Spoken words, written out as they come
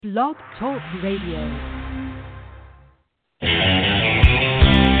Blog Talk Radio.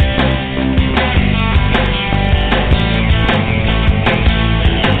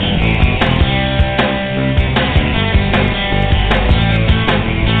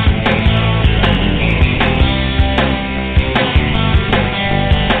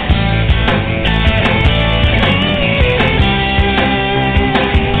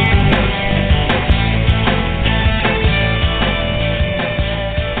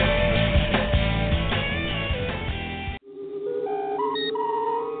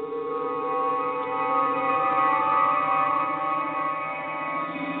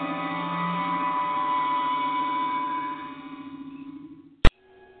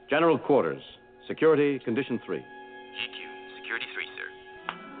 General Quarters. Security, Condition 3. GQ, Security 3, sir.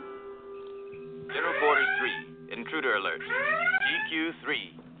 General Quarters 3, Intruder Alert. GQ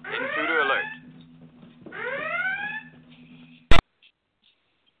 3, Intruder Alert.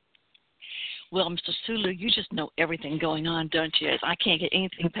 Well, Mr. Sulu, you just know everything going on, don't you? I can't get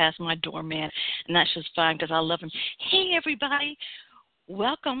anything past my doorman, and that's just fine because I love him. Hey, everybody.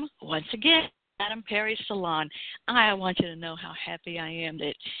 Welcome once again. Madam Perry's Salon. I want you to know how happy I am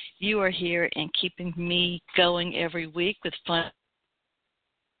that you are here and keeping me going every week with fun.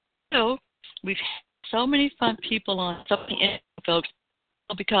 So we've had so many fun people on, so many folks,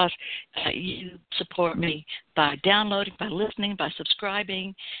 because you support me by downloading, by listening, by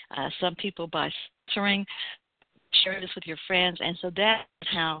subscribing, some people by sponsoring, sharing this with your friends, and so that's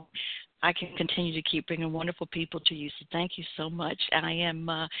how I can continue to keep bringing wonderful people to you. So thank you so much. I am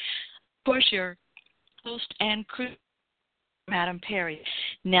of course, your host and crew, Madam Perry.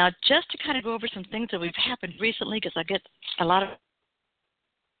 Now, just to kind of go over some things that we've happened recently, because I get a lot of,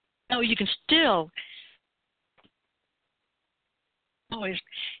 you can still always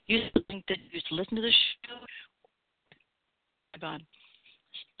use the link that you to listen to the show. I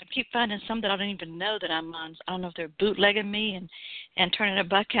keep finding some that I don't even know that I'm on. I don't know if they're bootlegging me and turning a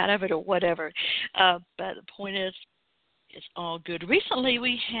buck out of it or whatever. But the point is, it's all good. Recently,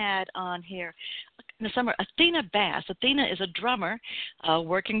 we had on here in the summer Athena Bass. Athena is a drummer, a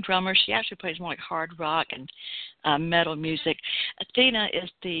working drummer. She actually plays more like hard rock and metal music. Athena is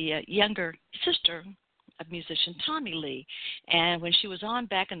the younger sister of musician Tommy Lee. And when she was on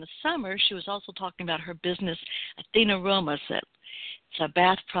back in the summer, she was also talking about her business, Athena Aromas, it's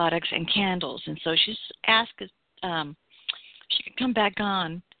bath products and candles. And so she's asked if she could come back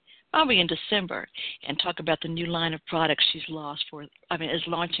on probably in December and talk about the new line of products is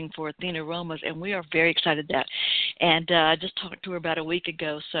launching for Athena Aromas, and we are very excited that. And I just talked to her about a week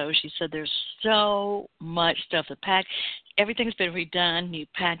ago, so she said there's so much stuff to pack. Everything's been redone, new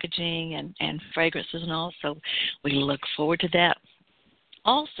packaging and fragrances and all, so we look forward to that.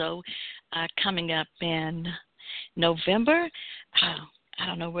 Also, coming up in November, I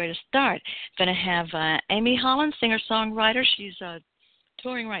don't know where to start. Going to have Amy Holland, singer-songwriter. She's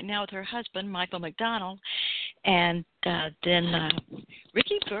touring right now with her husband, Michael McDonald, and then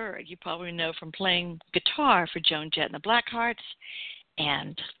Ricky Byrd, you probably know from playing guitar for Joan Jett and the Blackhearts,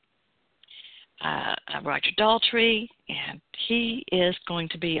 and Roger Daltrey, and he is going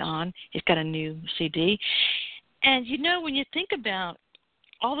to be on. He's got a new CD. And, when you think about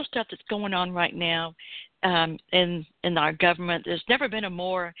all the stuff that's going on right now in our government, there's never been a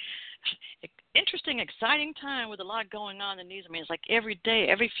more interesting, exciting time with a lot going on in the news. It's like every day,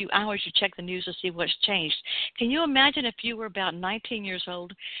 every few hours you check the news to see what's changed. Can you imagine if you were about 19 years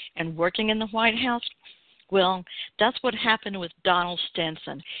old and working in the White House? Well, that's what happened with Donald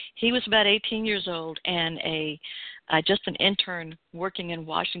Stinson. He was about 18 years old and just an intern working in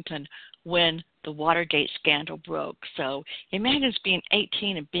Washington when the Watergate scandal broke. So imagine being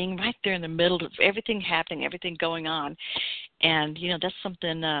 18 and being right there in the middle of everything happening, everything going on. And, that's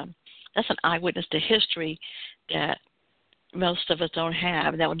something that's an eyewitness to history that most of us don't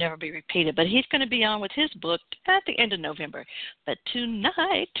have, and that will never be repeated. But he's going to be on with his book at the end of November. But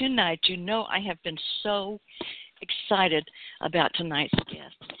tonight, I have been so excited about tonight's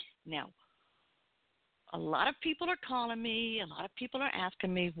guest. Now, a lot of people are calling me. A lot of people are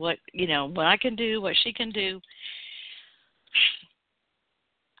asking me what I can do, what she can do.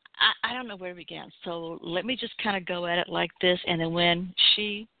 I don't know where to begin. So let me just kind of go at it like this, and then when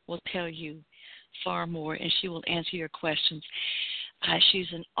she will tell you far more, and she will answer your questions. She's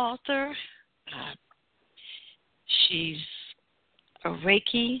an author. She's a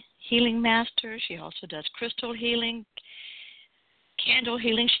Reiki healing master. She also does crystal healing, candle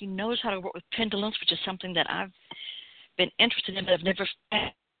healing. She knows how to work with pendulums, which is something that I've been interested in, but I've never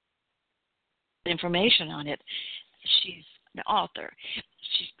found information on it. She's an author.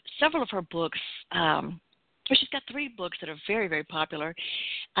 Several of her books Well, she's got 3 books that are very, very popular.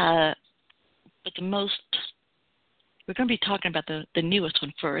 But the most, we're going to be talking about the newest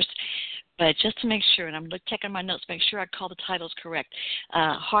one first. But just to make sure, and I'm checking my notes, make sure I call the titles correct.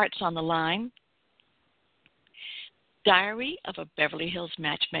 Hearts on the Line, Diary of a Beverly Hills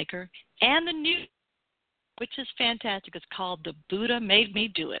Matchmaker, and the new, which is fantastic. It's called The Buddha Made Me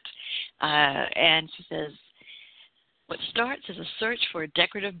Do It. And she says, what starts as a search for a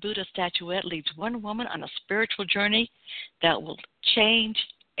decorative Buddha statuette leads one woman on a spiritual journey that will change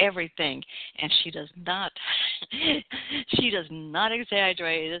everything. And she does not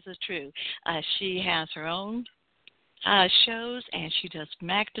exaggerate. This is true. She has her own shows, and she does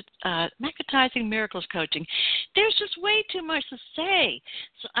magnetizing miracles coaching. There's just way too much to say.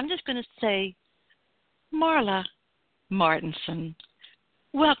 So I'm just going to say, Marla Martenson,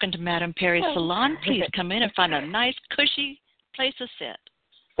 welcome to Madame Perry's Salon. Please come in and find a nice, cushy place to sit.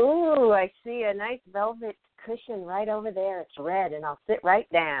 Ooh, I see a nice velvet cushion right over there. It's red, and I'll sit right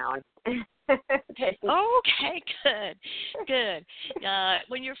down. Okay, good.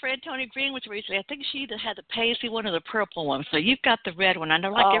 When your friend Tony Green was recently, I think she either had the paisley one or the purple one. So you've got the red one. I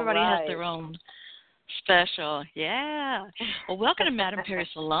know everybody has their own special. Yeah. Well, welcome to Madame Perry's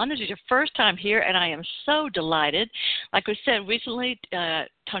Salon. This is your first time here, and I am so delighted. Like we said, recently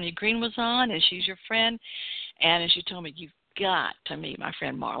Tony Green was on, and she's your friend. And she told me, you've got to meet my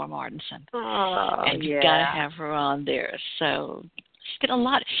friend Marla Martenson. Oh, and you've got to have her on there. So she's getting a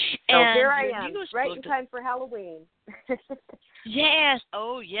lot. So and here I am, right in time for Halloween. Yes.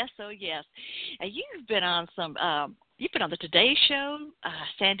 Oh, yes. And you've been on some, you've been on the Today Show,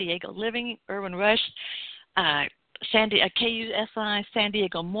 San Diego Living, Irwin Rush, KUSI, San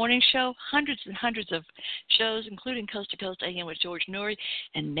Diego Morning Show, hundreds and hundreds of shows, including Coast to Coast AM with George Noory.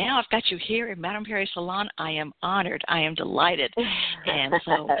 And now I've got you here in Madame Perry's Salon. I am honored. I am delighted. And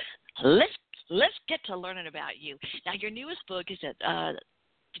so let's get to learning about you. Now, your newest book is the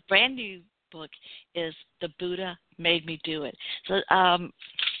brand new book is The Buddha Made Me Do It. So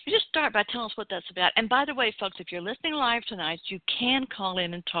you just start by telling us what that's about. And by the way, folks, if you're listening live tonight, you can call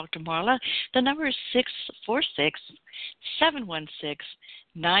in and talk to Marla. The number is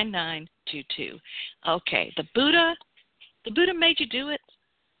 646-716-9922. Okay, the Buddha made you do it?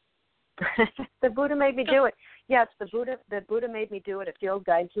 The Buddha made me do it. Yes, the Buddha made me do it. A field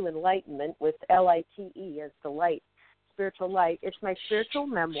guide to enlightenment with LITE as the light, spiritual light. It's my spiritual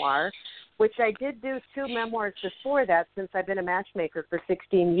memoir, which I did do 2 memoirs before that since I've been a matchmaker for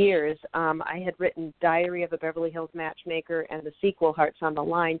 16 years. I had written Diary of a Beverly Hills Matchmaker and the sequel, Hearts on the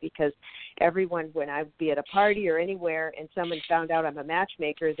Line, because everyone, when I would be at a party or anywhere and someone found out I'm a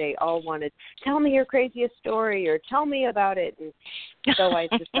matchmaker, they all wanted, tell me your craziest story or tell me about it. And so I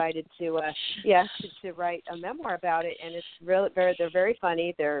decided to write a memoir about it, and it's really they're very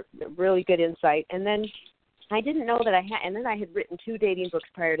funny. They're really good insight. And then I didn't know that and then I had written 2 dating books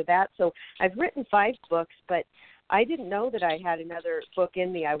prior to that. So I've written 5 books, but I didn't know that I had another book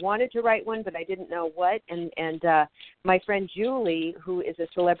in me. I wanted to write one, but I didn't know what. And my friend Julie, who is a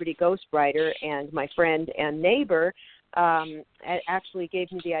celebrity ghostwriter and my friend and neighbor, actually gave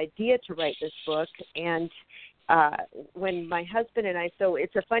me the idea to write this book. And when my husband and I, so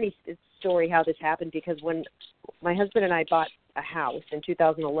it's a funny story how this happened, because when my husband and I bought a house in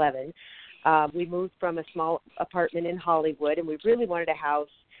 2011, we moved from a small apartment in Hollywood, and we really wanted a house,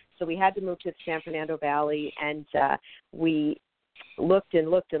 so we had to move to the San Fernando Valley, and we looked and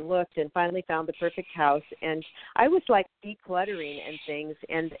finally found the perfect house. And I was like decluttering and things,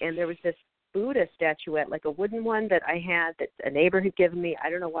 and there was this Buddha statuette, like a wooden one that I had that a neighbor had given me. I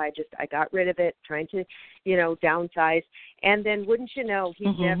don't know why, I got rid of it, trying to, downsize. And then wouldn't you know, he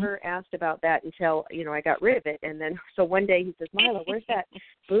never asked about that until, I got rid of it. And then, so one day he says, Marla, where's that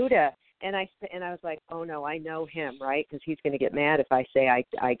Buddha? And I was like, oh, no, I know him, right? Because he's going to get mad if I say I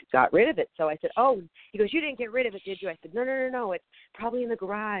got rid of it. So I said, oh, he goes, you didn't get rid of it, did you? I said, no, it's probably in the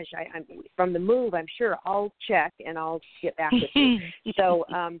garage. I'm from the move, I'm sure. I'll check and I'll get back with you. So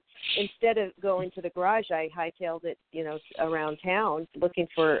instead of going to the garage, I hightailed it, around town looking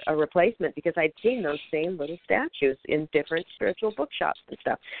for a replacement, because I'd seen those same little statues in different spiritual bookshops and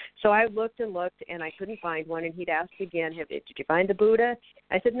stuff. So I looked and I couldn't find one. And he'd asked again, did you find the Buddha?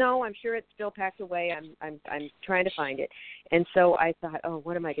 I said, no, I'm sure it's still packed away. I'm trying to find it. And so I thought, oh,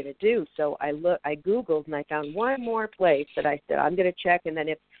 what am I going to do? So I Googled, and I found one more place that I said, I'm going to check. And then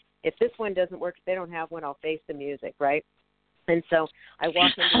if this one doesn't work, if they don't have one, I'll face the music, right? And so I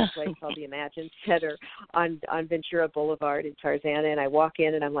walk into a place called the Imagine Center on Ventura Boulevard in Tarzana, and I walk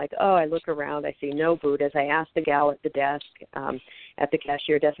in, and I'm like, oh, I look around, I see no Buddhas. I asked the gal at the desk, at the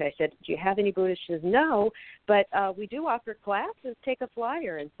cashier desk, I said, do you have any Buddhas? She says, no, but we do offer classes, take a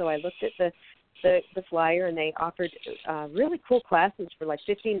flyer. And so I looked at the flyer, and they offered really cool classes for like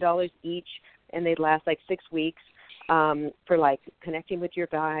 $15 each, and they'd last like 6 weeks. For like connecting with your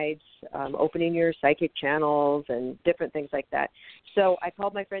guides, opening your psychic channels, and different things like that. So I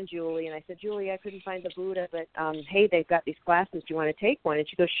called my friend Julie, and I said, Julie, I couldn't find the Buddha, but hey, they've got these classes. Do you want to take one? And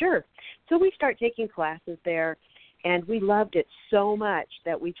she goes, sure. So we start taking classes there, and we loved it so much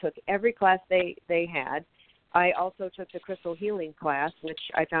that we took every class they had. I also took the crystal healing class, which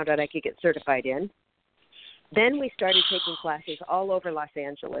I found out I could get certified in. Then we started taking classes all over Los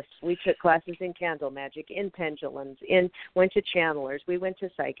Angeles. We took classes in candle magic, in pendulums, went to channelers. We went to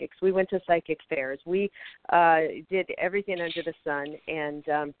psychics. We went to psychic fairs. We did everything under the sun.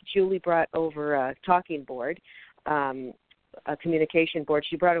 And Julie brought over a talking board, a communication board.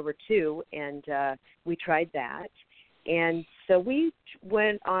 She brought over 2, and we tried that. And so we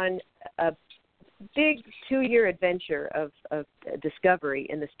went on a big 2-year adventure of discovery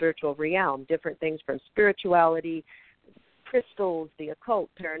in the spiritual realm, different things from spirituality, crystals, the occult,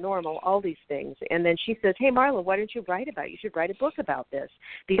 paranormal, all these things. And then she says, hey, Marla, why don't you write about it? You should write a book about this,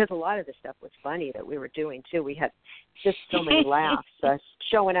 because a lot of the stuff was funny that we were doing, too. We had just so many laughs,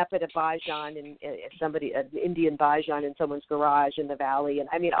 showing up at a bhajan, and an Indian bhajan in someone's garage in the valley, and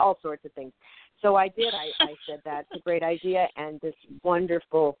I mean, all sorts of things. So I did. I said, that's a great idea, and this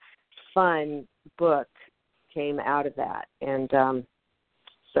wonderful, fun book came out of that, and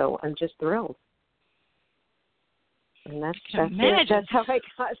so I'm just thrilled. And that's it. That's how I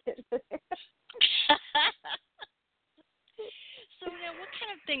got it. So now, what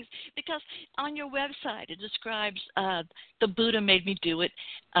kind of things? Because on your website it describes the Buddha made me do it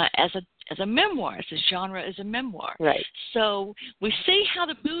as a memoir. It's a genre as a memoir. Right. So we see how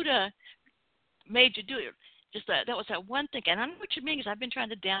the Buddha made you do it. Just that was that one thing, and I know what you mean, because I've been trying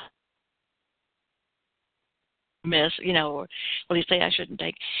to or what do you say I shouldn't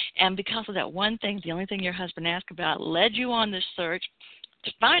take? And because of that one thing, the only thing your husband asked about led you on this search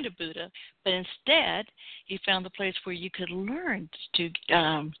to find a Buddha, but instead you found the place where you could learn to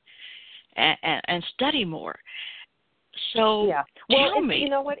and study more. So yeah, well, tell me, you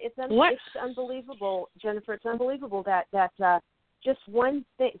know what? It's unbelievable, Jennifer. It's unbelievable that just one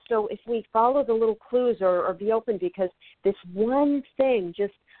thing. So if we follow the little clues or be open, because this one thing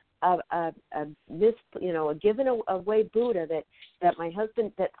just. A given away Buddha that my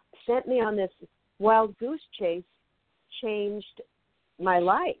husband that sent me on this wild goose chase changed my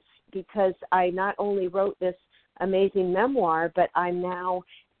life, because I not only wrote this amazing memoir, but I'm now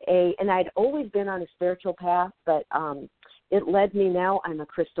and I'd always been on a spiritual path, but it led me now. I'm a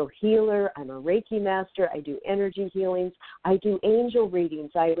crystal healer. I'm a Reiki master. I do energy healings. I do angel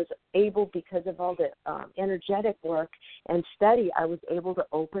readings. I was able, because of all the energetic work and study, I was able to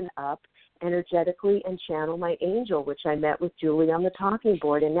open up energetically and channel my angel, which I met with Julie on the talking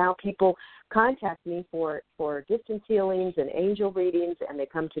board. And now people contact me for distance healings and angel readings, and they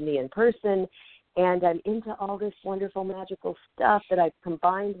come to me in person. And I'm into all this wonderful magical stuff that I've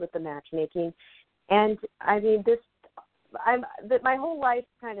combined with the matchmaking. And I mean, my whole life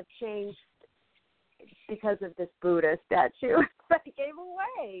kind of changed because of this Buddha statue that I gave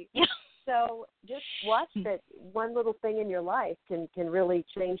away. So just watch that one little thing in your life can really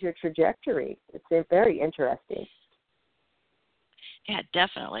change your trajectory. It's very interesting. Yeah,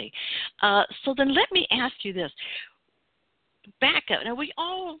 definitely. So then let me ask you this. Back up. Now, we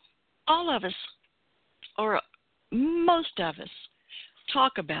all of us, or most of us,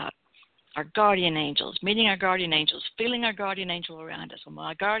 talk about our guardian angels, meeting our guardian angels, feeling our guardian angel around us. Well,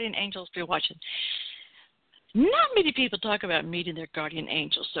 my guardian angels be watching. Not many people talk about meeting their guardian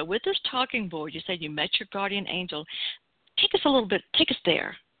angels. So with this talking board, you said you met your guardian angel. Take us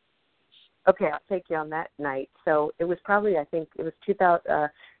there. Okay, I'll take you on that night. So it was probably, I think it was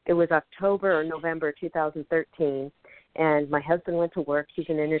it was October or November 2013, and my husband went to work. He's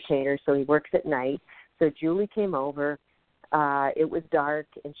an entertainer, so he works at night. So Julie came over. It was dark,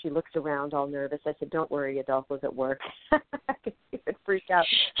 and she looks around all nervous. I said, don't worry, Adolfo's at work. I could see it freak out.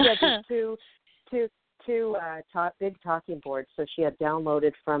 She had these two big talking boards, so she had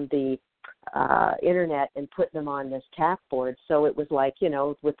downloaded from the internet and put them on this tack board. So it was like,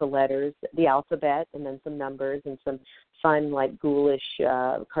 with the letters, the alphabet, and then some numbers and some fun, like ghoulish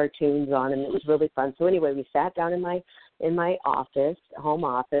cartoons on them. It was really fun. So anyway, we sat down in my office, home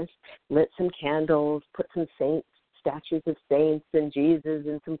office, lit some candles, put some statues of saints and Jesus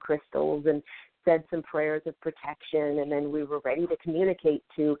and some crystals, and said some prayers of protection, and then we were ready to communicate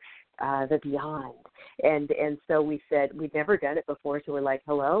to the beyond. And so we said, we'd never done it before, so we're like,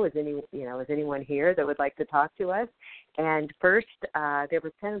 hello, is anyone here that would like to talk to us? And first, there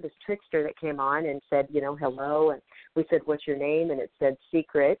was kind of this trickster that came on and said, hello, and we said, what's your name? And it said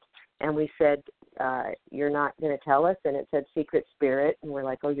secret. and we said, you're not going to tell us, and it said secret spirit, and we're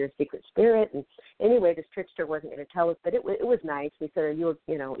like, oh, you're a secret spirit. And anyway, this trickster wasn't going to tell us, but it was nice. We said, are you,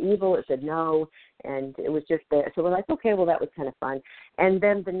 evil? It said no, and it was just there. So we're like, okay, well, that was kind of fun. And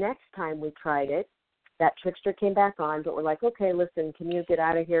then the next time we tried it, that trickster came back on, but we're like, okay, listen, can you get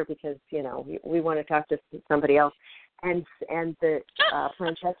out of here because, we want to talk to somebody else. And the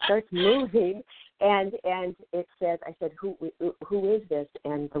planchette starts moving, and it says, I said, who is this?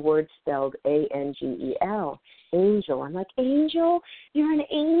 And the word spelled ANGEL, angel. I'm like, angel? You're an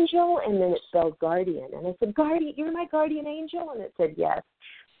angel? And then it spelled guardian. And I said, guardian, you're my guardian angel? And it said, yes.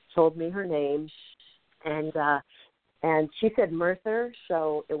 Told me her name. And she said Merthyr,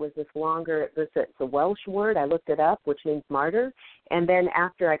 so it was this longer, it's a Welsh word. I looked it up, which means martyr. And then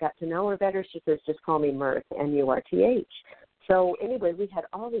after I got to know her better, she says, just call me Mirth, M-U-R-T-H. So anyway, we had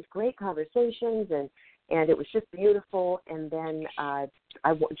all these great conversations, and it was just beautiful. And then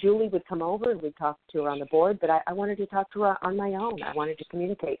Julie would come over, and we'd talk to her on the board, but I wanted to talk to her on my own. I wanted to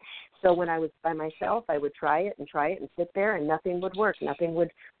communicate. So when I was by myself, I would try it and sit there, and nothing would work. Nothing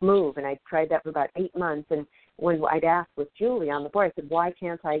would move. And I tried that for about 8 months. And when I'd ask with Julie on the board, I said, why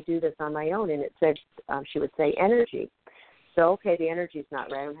can't I do this on my own? And it said, she would say, energy. So, okay, the energy's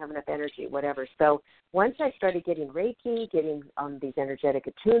not right. I don't have enough energy, whatever. So once I started getting Reiki, getting these energetic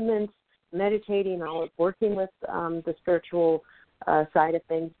attunements, meditating, working with the spiritual side of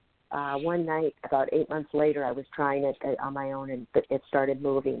things, one night, about 8 months later, I was trying it on my own, and it started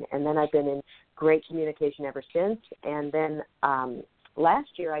moving. And then I've been in great communication ever since. And then last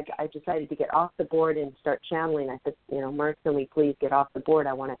year, I decided to get off the board and start channeling. I said, Mirth, can we please get off the board?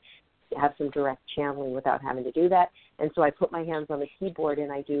 I want to have some direct channeling without having to do that. And so I put my hands on the keyboard, and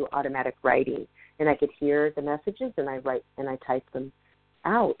I do automatic writing. And I could hear the messages, and I write and I type them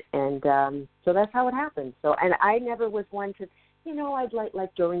out. And so that's how it happened. So, and I never was one to, I'd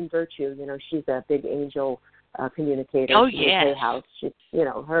like Doreen Virtue. She's a big angel communicator. Oh, yeah. yes. House. She's, I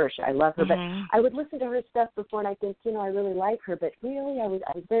love her. Mm-hmm. But I would listen to her stuff before, and I think, I really like her. But really, I was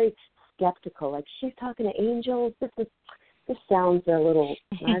very skeptical. Like, she's talking to angels. This sounds a little,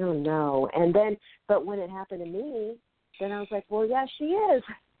 I don't know. And then, but when it happened to me, then I was like, well, yeah, she is.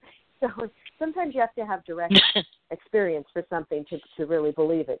 So sometimes you have to have direct experience for something to really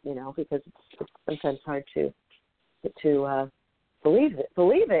believe it, because it's sometimes hard to believe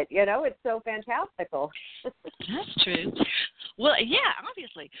it. It's so fantastical. That's true. Well, yeah,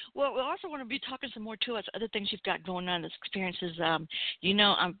 obviously. Well, we also want to be talking some more to us, other things you've got going on, this experiences.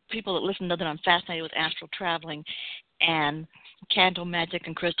 People that listen know that I'm fascinated with astral traveling and candle magic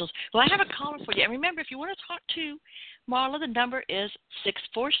and crystals. Well, I have a caller for you. And remember, if you want to talk to Marla, the number is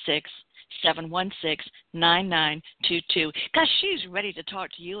 646-716-9922. Because she's ready to talk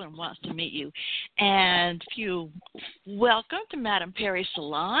to you and wants to meet you. And welcome to Madame Perry's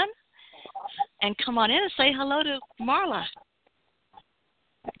Salon. And come on in and say hello to Marla.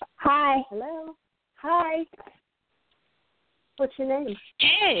 Hi. Hello. Hi. What's your name?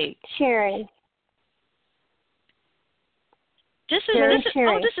 Hey. Sherry. This is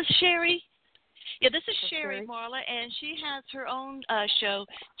Sherry. Yeah, this is Sherry, Marla, and she has her own show,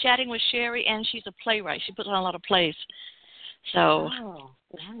 Chatting with Sherry, and she's a playwright. She puts on a lot of plays. So,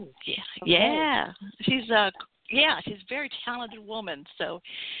 nice. Yeah, she's a very talented woman. So,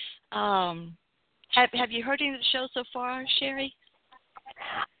 have you heard any of the show so far, Sherry?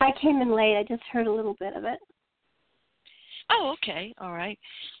 I came in late. I just heard a little bit of it. Oh, okay, all right.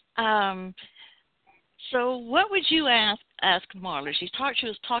 So what would you ask Marla? She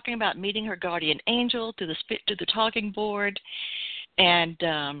was talking about meeting her guardian angel through the talking board, and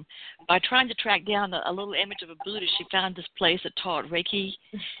by trying to track down a little image of a Buddha, she found this place that taught Reiki.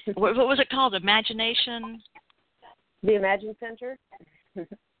 What was it called? Imagination? The Imagine Center?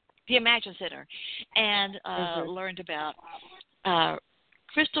 The Imagine Center. And learned about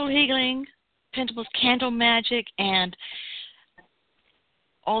crystal healing, pentacles, candle magic, and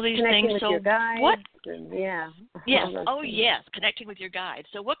all these connecting things. With so your guides, what? Yeah. Yes. Oh, yes. Connecting with your guide.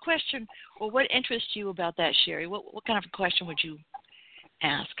 So, what question or what interests you about that, Sherry? What kind of a question would you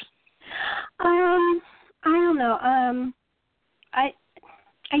ask? I don't know. I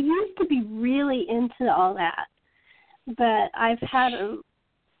used to be really into all that, but I've had a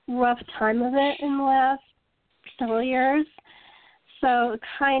rough time of it in the last several years. So,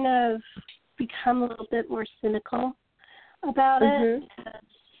 kind of become a little bit more cynical about it.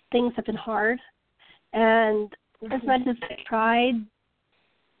 Things have been hard, and as much as I tried,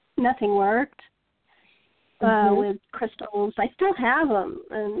 nothing worked. With crystals, I still have them,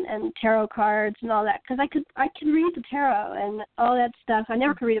 and tarot cards and all that, because I could read the tarot and all that stuff. I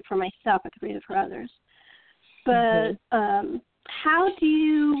never could read it for myself. I could read it for others. But how do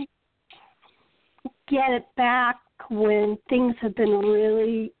you get it back when things have been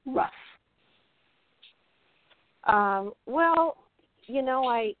really rough? Well,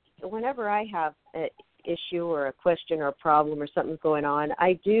 whenever I have an issue or a question or a problem or something's going on,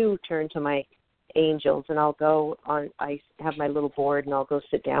 I do turn to my angels, and I have my little board, and I'll go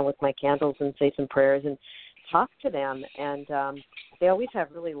sit down with my candles and say some prayers and talk to them. And they always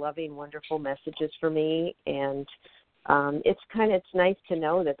have really loving, wonderful messages for me. And it's nice to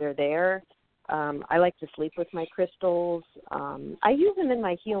know that they're there. I like to sleep with my crystals. I use them in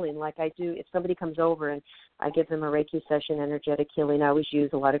my healing, like I do if somebody comes over and I give them a Reiki session, energetic healing. I always use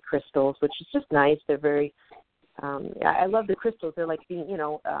a lot of crystals, which is just nice. They're very, I love the crystals. They're like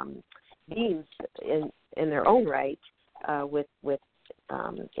beings in their own right, with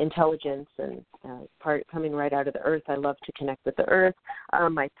intelligence and part coming right out of the earth. I love to connect with the earth.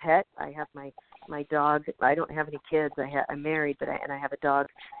 My pet, I have my dog. I don't have any kids. I'm married, but I have a dog,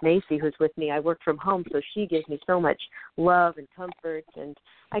 Macy, who's with me. I work from home, so she gives me so much love and comfort. And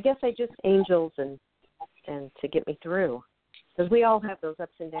I guess I just angels and to get me through, because we all have those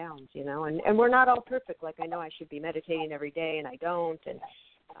ups and downs, and we're not all perfect. Like I know I should be meditating every day, and I don't, and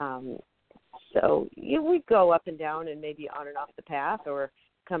so we go up and down and maybe on and off the path or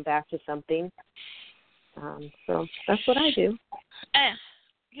come back to something. So that's what I do.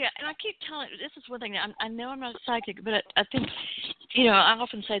 Yeah, and I keep telling, this is one thing, I know I'm not psychic, but I think, I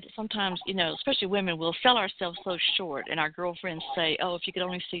often say that sometimes, especially women, we'll sell ourselves so short, and our girlfriends say, oh, if you could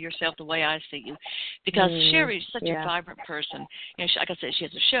only see yourself the way I see you, because Sherry's such a vibrant person. Like I said, she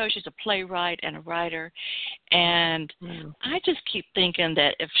has a show, she's a playwright and a writer, and I just keep thinking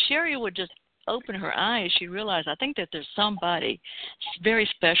that if Sherry would just open her eyes, she'd realize, I think that there's somebody very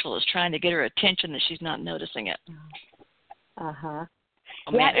special that's trying to get her attention that she's not noticing it. Uh-huh.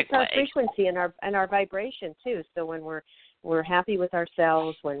 Yeah, it's our frequency and our vibration too. So when we're happy with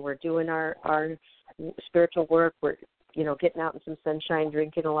ourselves, when we're doing our spiritual work, we're getting out in some sunshine,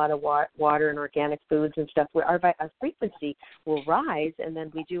 drinking a lot of water and organic foods and stuff. Our frequency will rise, and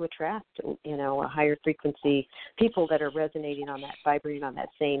then we do attract a higher frequency people that are resonating on that, vibrating on that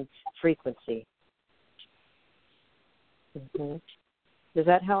same frequency. Mm-hmm. Does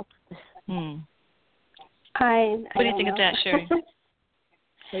that help? What do you think of that, Sherry?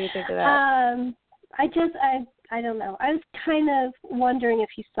 What do you think of that? I don't know. I was kind of wondering if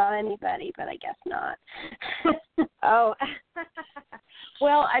you saw anybody, but I guess not. Oh,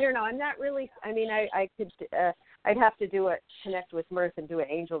 well, I don't know. I'm not really. I mean, I could. I'd have to connect with Mirth and do an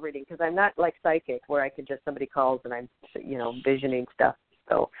angel reading, because I'm not like psychic where I could just somebody calls and I'm visioning stuff.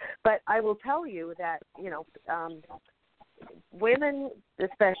 So, but I will tell you that women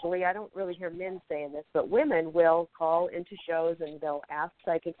especially, I don't really hear men saying this, but women will call into shows and they'll ask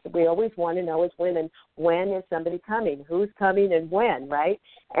psychics. We always want to know as women, when is somebody coming, who's coming, and when, right?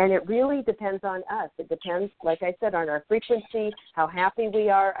 And it really depends on us. It depends, like I said, on our frequency, how happy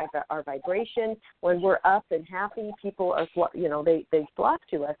we are, our vibration. When we're up and happy, people are, they flock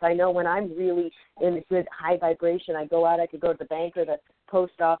to us. I know when I'm really in a good high vibration, I go out, I could go to the bank or the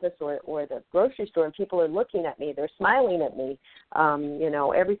post office or the grocery store, and people are looking at me, they're smiling at me.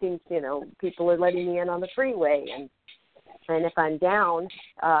 Everything's, people are letting me in on the freeway, and if I'm down,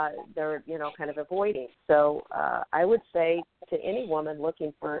 they're, kind of avoiding. So I would say to any woman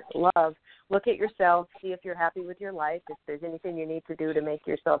looking for love, look at yourself, see if you're happy with your life, if there's anything you need to do to make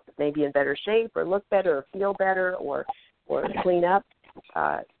yourself maybe in better shape or look better or feel better or clean up,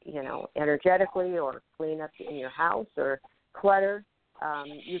 energetically, or clean up in your house or clutter.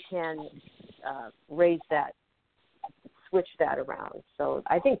 You can raise that, switch that around. So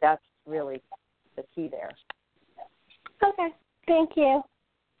I think that's really the key there. Okay. Thank you.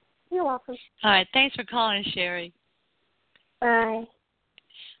 You're welcome. All right. Thanks for calling, Sherry. Bye.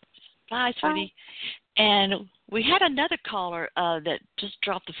 Bye, sweetie. Bye. And we had another caller that just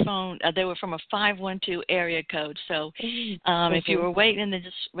dropped the phone. They were from a 512 area code. So if you were waiting and then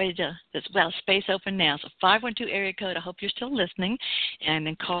just ready to, there's space open now. So 512 area code, I hope you're still listening. And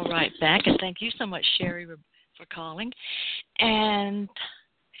then call right back. And thank you so much, Sherry, for calling. And,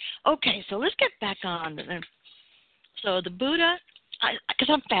 okay, so let's get back on. So the Buddha, because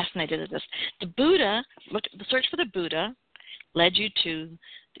I'm fascinated with this. The Buddha, the search for the Buddha led you to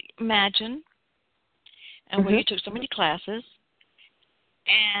Imagine, and where you took so many classes.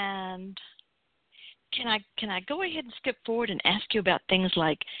 And can I go ahead and skip forward and ask you about things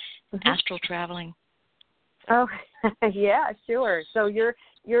like astral traveling? Oh, yeah, sure. So you're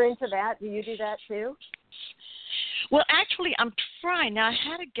into that? Do you do that too? Well, actually, I'm trying. Now, I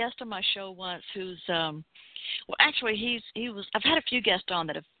had a guest on my show once who's I've had a few guests on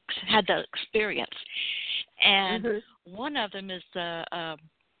that have had that experience, and one of them is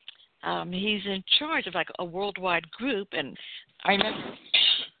He's in charge of like a worldwide group, and I remember,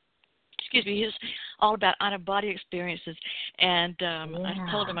 excuse me, he's all about out-of-body experiences. And I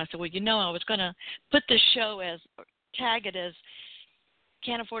told him, I said, well, I was going to put this show tag it as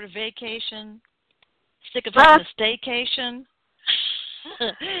can't afford a vacation, sick of having a staycation.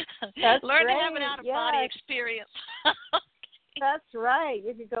 Learn to have an out-of-body experience. That's right.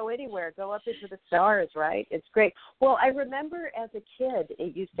 You could go anywhere, go up into the stars, right? It's great. Well, I remember as a kid,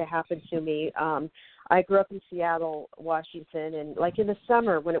 it used to happen to me. I grew up in Seattle, Washington, and like in the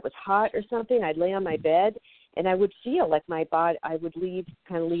summer when it was hot or something, I'd lay on my bed and I would feel like my body, I would leave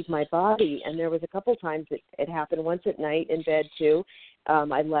my body. And there was a couple times it happened, once at night in bed too.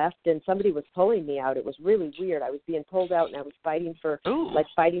 I left and somebody was pulling me out. It was really weird. I was being pulled out and I was fighting for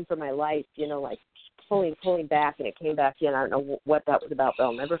my life, like pulling back, and it came back in. I don't know what that was about, but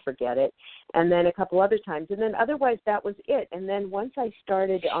I'll never forget it. And then a couple other times, and then otherwise that was it. And then once I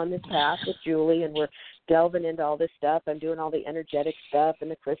started on this path with Julie, and we're delving into all this stuff, I'm doing all the energetic stuff and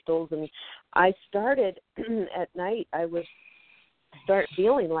the crystals, and I started at night, I would start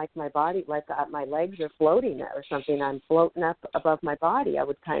feeling like my body, like my legs are floating or something. I'm floating up above my body. I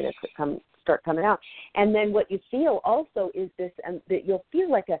would kind of start coming out. And then what you feel also is this, that you'll feel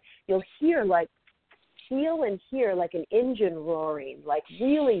feel and hear like an engine roaring, like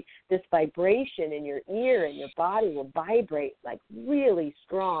really this vibration in your ear, and your body will vibrate like really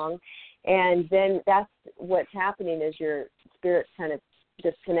strong. And then that's what's happening is your spirit's kind of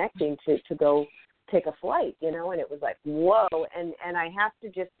disconnecting to go take a flight, and it was like, whoa. And I have to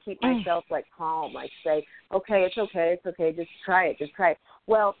just keep myself like calm, like say, okay, it's okay, just try it.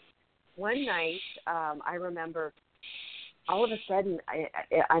 Well, one night, I remember all of a sudden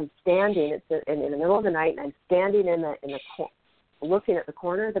I'm standing, it's in the middle of the night, and I'm standing in the looking at the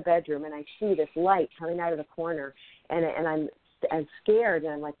corner of the bedroom, and I see this light coming out of the corner, and I'm scared,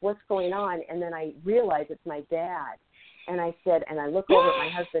 and I'm like, what's going on? And then I realize it's my dad. And I said, and I look over at my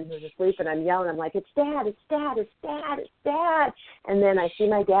husband who's asleep, and I'm yelling, I'm like, it's Dad, it's Dad, it's Dad, it's Dad. And then I see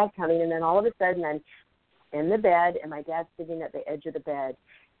my dad coming, and then all of a sudden I'm in the bed, and my dad's sitting at the edge of the bed,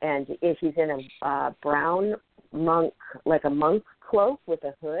 and he's in a brown monk, like a monk cloak with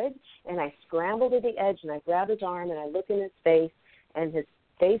a hood, and I scramble to the edge, and I grab his arm, and I look in his face, and his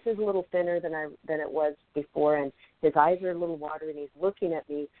face is a little thinner than it was before, and his eyes are a little watery, and he's looking at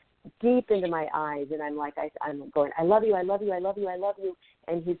me deep into my eyes, and I'm like, I'm going, I love you, I love you, I love you, I love you,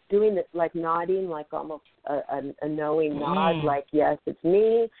 and he's doing this, like nodding, like almost a knowing nod, like, yes, it's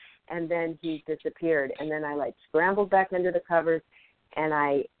me, and then he disappeared, and then I like scrambled back under the covers, and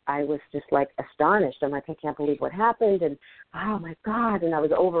I was just like astonished. I'm like, I can't believe what happened, and oh my God, and I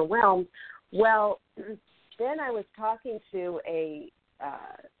was overwhelmed. Well, then I was talking to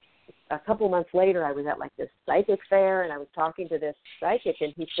a couple months later, I was at like this psychic fair, and I was talking to this psychic,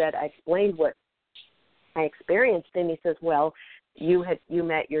 and he said, I explained what I experienced, and he says, well, you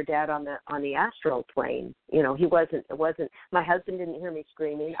met your dad on the astral plane. It wasn't, my husband didn't hear me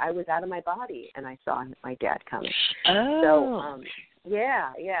screaming. I was out of my body, and I saw my dad coming. Oh. So,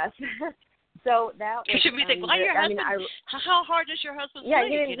 yes. So that was. Should we think, your husband? How hard does your husband sleep?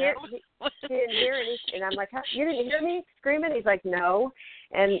 He didn't hear anything, and I'm like, you didn't hear me screaming? He's like, no,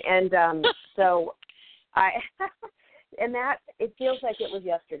 and so I, and that it feels like it was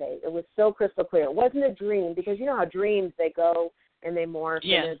yesterday. It was so crystal clear. It wasn't a dream, because you know how dreams, they go and they morph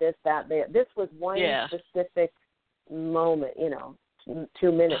into this, that. This was one specific moment,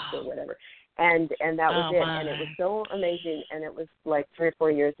 2 minutes or whatever. And that was it. And it was so amazing. And it was like 3 or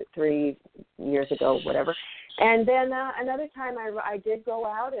 4 years ago, whatever. And then another time I did go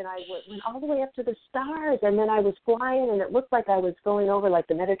out, and I went all the way up to the stars. And then I was flying, and it looked like I was going over like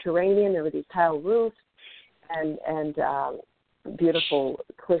the Mediterranean. There were these tile roofs and beautiful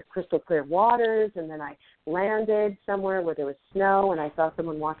crystal clear waters. And then I landed somewhere where there was snow, and I saw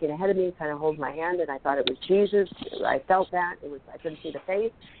someone walking ahead of me, kind of hold my hand, and I thought it was Jesus. I felt that. I couldn't see the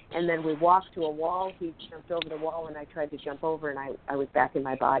face. And then we walked to a wall. He jumped over the wall, and I tried to jump over, and I was back in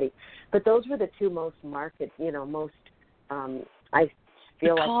my body. But those were the two most marked, I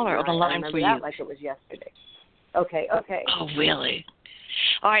feel like I remember that like it was yesterday. Okay. Oh, really?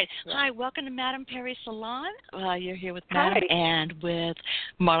 All right. Yeah. Hi, welcome to Madame Perry's Salon. You're here with Madame and with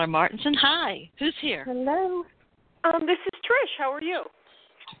Marla Martenson. Hi. Who's here? Hello. This is Trish. How are you?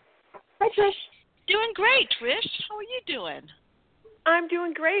 Hi, Trish. Doing great, Trish. How are you doing? I'm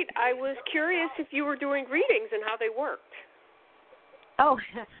doing great. I was curious if you were doing readings and how they worked. Oh,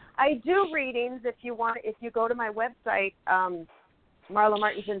 I do readings. If you go to my website,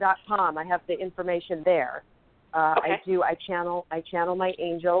 marlamartenson.com, I have the information there. Okay. I channel my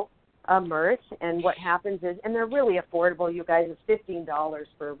angel, Mirth, and what happens is, and they're really affordable, you guys. It's $15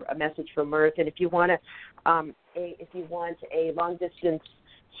 for a message from Mirth, and if you want a long distance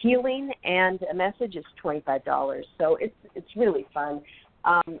healing and a message, it's $25. So it's really fun.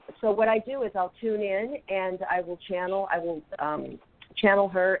 So what I do is I'll tune in and I will channel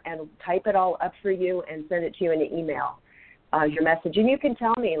her and type it all up for you and send it to you in an email, your message, and you can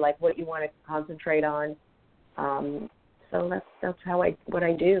tell me like what you want to concentrate on. So that's what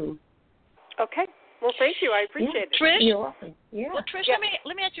I do. Okay. Well, thank you. I appreciate it. Trish? You're welcome. Yeah. Well, Trish,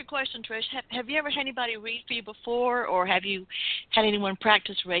 let me ask you a question, Trish. Have you ever had anybody read for you before, or have you had anyone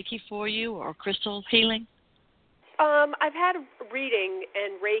practice Reiki for you or crystal healing? I've had reading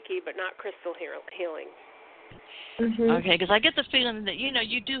and Reiki, but not crystal healing. Mm-hmm. Okay, because I get the feeling that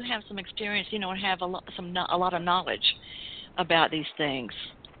you do have some experience, and have a lot of knowledge about these things.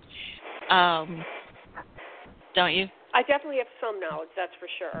 Don't you? I definitely have some knowledge, that's for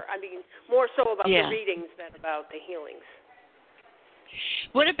sure. I mean, more so about the readings than about the healings.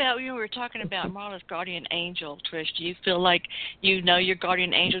 What about, we were talking about Marla's guardian angel, Trish. Do you feel like you know your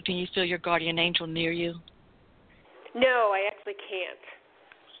guardian angel? Can you feel your guardian angel near you? No, I actually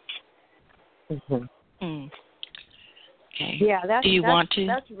can't. Mm-hmm. Okay. Yeah, do you want to?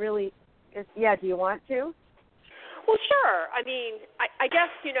 That's really, yeah, do you want to? Well, sure. I mean, I guess,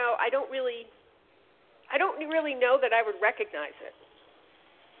 I don't really know that I would recognize it.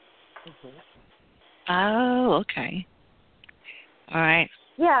 Mm-hmm. Oh, okay. All right.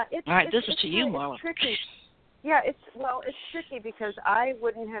 Yeah. All right, this is to you, Marla. It's tricky. Yeah, it's tricky because I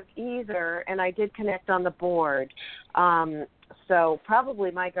wouldn't have either, and I did connect on the board. So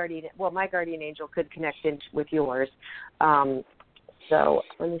probably my guardian angel could connect in with yours. So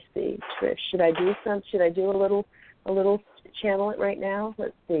let me see, Trish. Should I do a little channel it right now?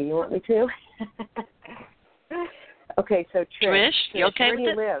 Let's see. You want me to? Okay, so Trish, you okay where with do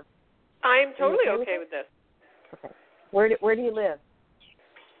you it? live? I'm totally okay with this. Okay. Where do you live?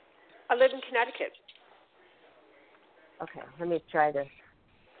 I live in Connecticut. Okay, let me try this.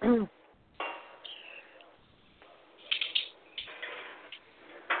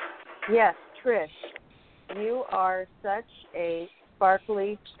 Yes, Trish, you are such a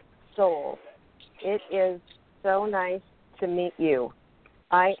sparkly soul. It is so nice to meet you.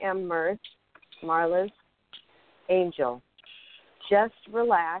 I am Mirth, Marla's angel. Just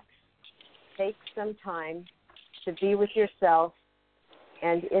relax, take some time to be with yourself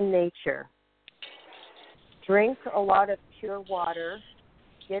and in nature. Drink a lot of pure water,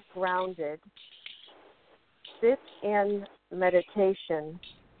 get grounded, sit in meditation,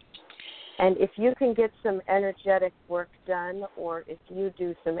 and if you can get some energetic work done, or if you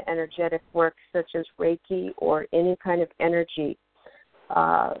do some energetic work such as Reiki or any kind of energy,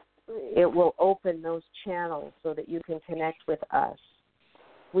 it will open those channels so that you can connect with us.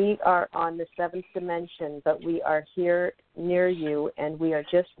 We are on the 7th dimension, but we are here near you, and we are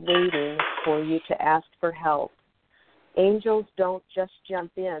just waiting for you to ask for help. Angels don't just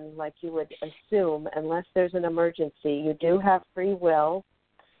jump in like you would assume unless there's an emergency. You do have free will,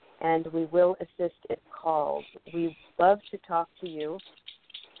 and we will assist if called. We love to talk to you.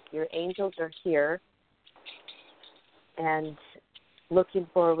 Your angels are here, and looking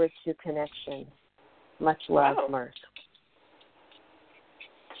forward to connection. Much love, Mirth.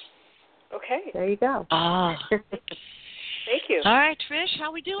 Okay. There you go. Thank you. All right, Trish,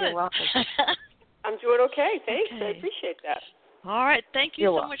 how we doing? You're welcome. I'm doing okay. Thanks. Okay. I appreciate that. All right. Thank you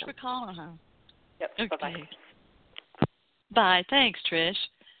You're so welcome. much for calling, huh? Yep. Okay. Bye-bye. Bye. Thanks, Trish.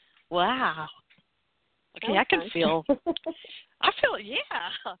 Wow. Okay, I can feel. I feel a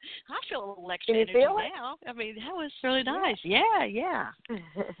little extra energy now. I mean, that was really nice. Yeah.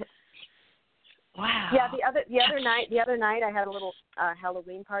 Wow. Yeah, the other night I had a little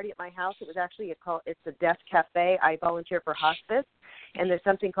Halloween party at my house. It was actually it's a death cafe. I volunteer for hospice, and there's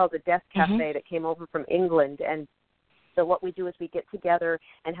something called a death cafe that came over from England. And so what we do is we get together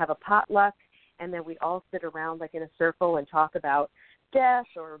and have a potluck, and then we all sit around like in a circle and talk about death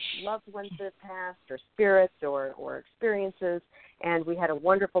or loved ones that have passed or spirits or experiences. And we had a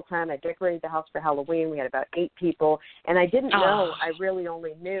wonderful time. I decorated the house for Halloween. We had about 8 people, and I didn't know. I really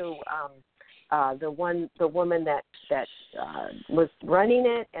only knew the woman that was running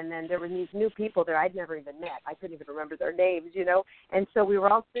it, and then there were these new people there I'd never even met. I couldn't even remember their names, And so we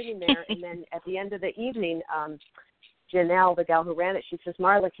were all sitting there, and then at the end of the evening, Janelle, the gal who ran it, she says,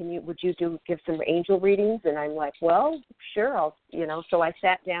 Marla, would you give some angel readings? And I'm like, well, sure, So I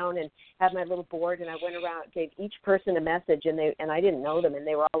sat down and had my little board, and I went around, gave each person a message, and I didn't know them, and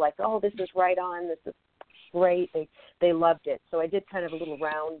they were all like, oh, this is right on, this is great. They loved it. So I did kind of a little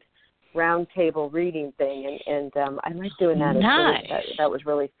round table reading thing, and I like doing that. Nice. That was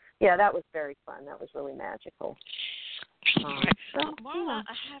really Yeah, that was very fun. That was really magical. Marla,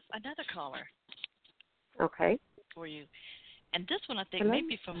 I have another caller. Okay. For you. And this one, I think, may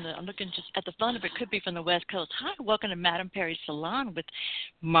be from I'm looking just at the phone, but it could be from the West Coast. Hi, welcome to Madame Perry's Salon with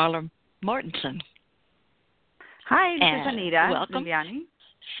Marla Martenson. Hi, this is Anita. Welcome. Liliani.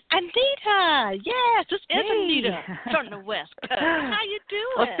 Anita, yes, this is Anita from the West Coast. How you doing?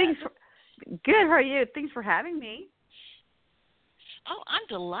 Well, good. How are you? Thanks for having me. Oh, I'm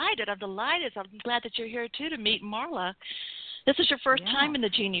delighted. I'm glad that you're here, too, to meet Marla. This is your first time in the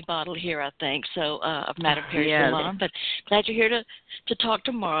Genie bottle here, I think, so of Madame Perry's Salon. But glad you're here to talk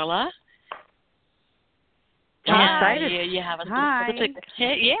to Marla. I'm excited. You have a specific,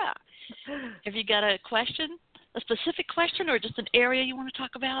 Have you got a question, a specific question, or just an area you want to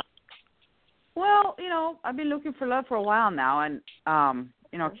talk about? Well, I've been looking for love for a while now, and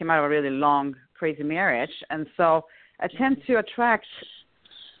came out of a really long, crazy marriage, and so I tend to attract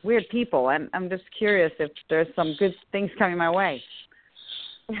weird people, and I'm just curious if there's some good things coming my way.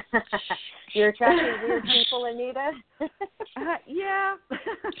 You're attracting weird people, Anita? Yeah.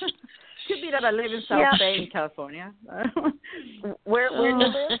 Could be that I live in South Bay in California. Where do you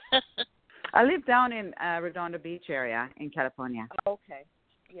live? I live down in Redondo Beach area in California. Okay.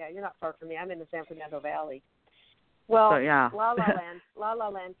 Yeah, you're not far from me. I'm in the San Fernando Valley. Well, La La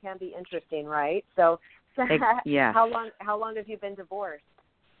Land can be interesting, right? So how long have you been divorced?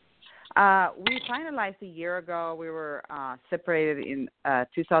 We finalized a year ago. We were separated in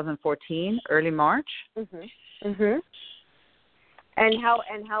 2014, early March. Mhm. And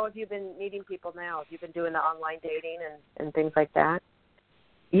how have you been meeting people now? Have you been doing the online dating and things like that?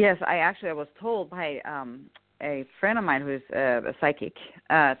 Yes, I was told by a friend of mine who's a psychic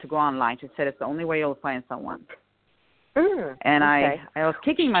to go online. She said it's the only way you'll find someone. And I was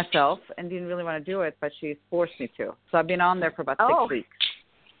kicking myself and didn't really want to do it, but she forced me to. So I've been on there for about 6 weeks.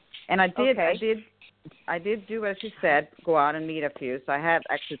 And I did do what she said, go out and meet a few. So I had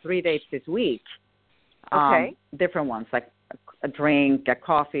actually 3 dates this week. Different ones, like a drink, a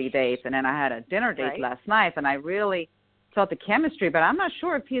coffee date, and then I had a dinner date last night, and I really felt the chemistry, but I'm not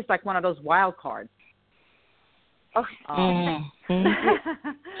sure if he's like one of those wild cards.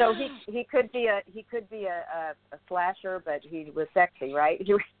 So he could be a slasher, but he was sexy, right?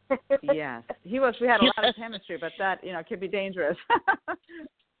 Yes, he was. We had a lot of chemistry, but that could be dangerous.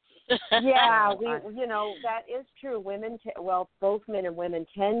 Yeah, that is true. Both men and women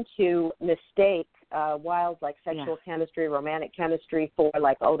tend to mistake wild, like sexual chemistry, romantic chemistry for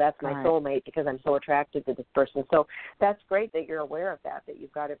like, oh, that's my soulmate because I'm so attracted to this person. So that's great that you're aware of that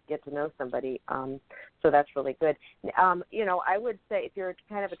you've got to get to know somebody. So that's really good. I would say if you're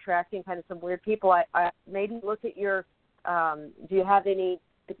kind of attracting kind of some weird people, I maybe look at your, do you have any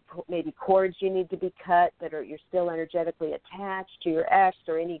maybe cords you need to be cut that you're still energetically attached to your ex,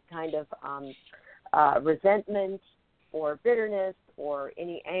 or any kind of resentment or bitterness or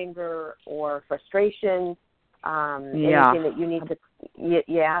any anger or frustration, anything that you need to,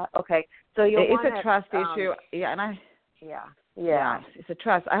 okay. So it's a trust issue, it's a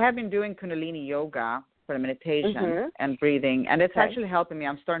trust. I have been doing Kundalini yoga for the meditation and breathing, and it's actually helping me.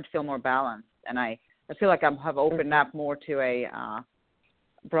 I'm starting to feel more balanced, and I feel like I have opened up more to a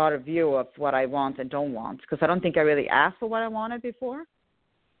broader view of what I want and don't want, because I don't think I really asked for what I wanted before.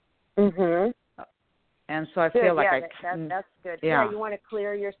 And so I feel like that's good. Yeah, you want to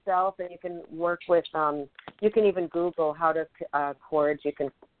clear yourself, and you can work with you can even Google how to cords. You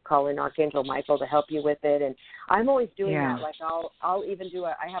can call in Archangel Michael to help you with it. And I'm always doing that. Like I'll even do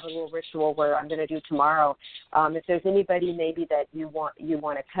I have a little ritual where I'm going to do tomorrow. If there's anybody maybe that you want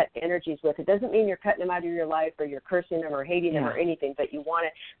to cut energies with, it doesn't mean you're cutting them out of your life or you're cursing them or hating them or anything, but you want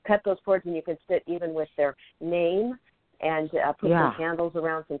to cut those cords, and you can sit even with their name and put some candles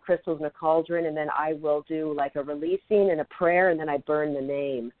around, some crystals in a cauldron, and then I will do like a releasing and a prayer, and then I burn the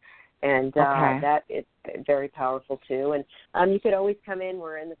name. And that is very powerful, too. And you could always come in.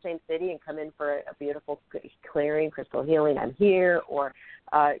 We're in the same city, and come in for a beautiful clearing, crystal healing. I'm here. Or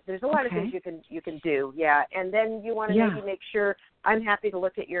there's a lot of things you can do. Yeah. And then you want to maybe make sure. I'm happy to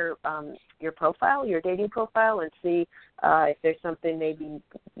look at your profile, your dating profile, and see if there's something maybe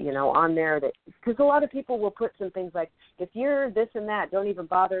on there that, because a lot of people will put some things like, if you're this and that, don't even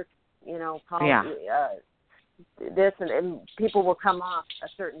bother calling this, and people will come off a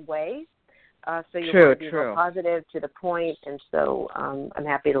certain way. So you want to be more positive, to the point. And so I'm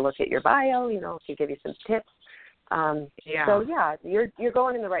happy to look at your bio, to give you some tips. So you're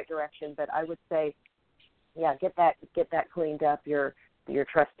going in the right direction, but I would say, get that cleaned up, your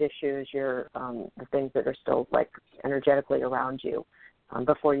trust issues, your the things that are still like energetically around you,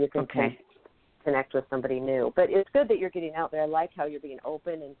 before you can connect with somebody new. But it's good that you're getting out there. I like how you're being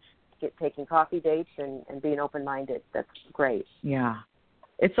open and taking coffee dates and being open-minded. That's great. Yeah.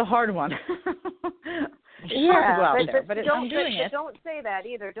 It's a hard one. It's hard to go out there, but I'm doing it. Don't say that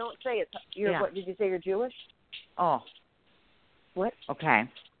either. Don't say it's. What did you say? You're Jewish? Oh. What? Okay.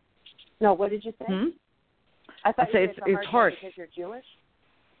 No, what did you say? I thought you said it's hard because you're Jewish.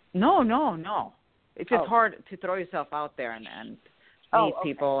 No. It's just hard to throw yourself out there and meet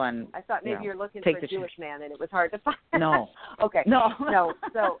people and. I thought maybe you're looking for a Jewish man and it was hard to find. No. Okay. No.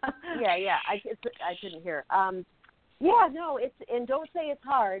 So yeah. I couldn't hear. Yeah, no, and don't say it's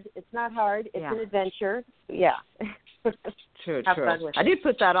hard. It's not hard. It's an adventure. Yeah. True. Fun with I did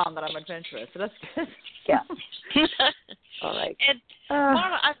put that on that I'm adventurous, so that's good. Yeah. All right. And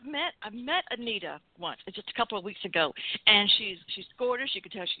Marla, I've met Anita once, just a couple of weeks ago, and she's gorgeous. You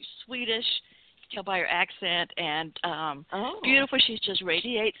can tell she's Swedish. You can tell by her accent, and beautiful. She just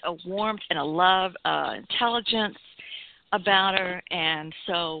radiates a warmth and a love, intelligence about her, and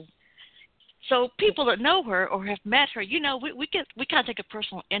so people that know her or have met her, we kind of take a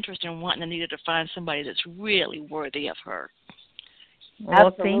personal interest in wanting Anita to find somebody that's really worthy of her. Well,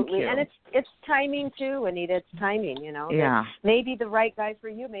 absolutely. Thank you. And it's timing too, Anita. It's timing, Yeah. Maybe the right guy for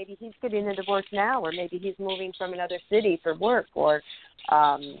you. Maybe he's getting a divorce now, or maybe he's moving from another city for work, or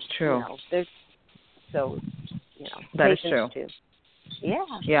true. That is true. Too. Yeah.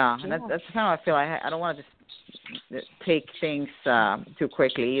 Yeah, and that's kind of how I feel. I don't want to just take things too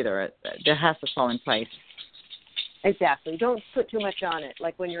quickly either. There has to fall in place. Exactly. Don't put too much on it.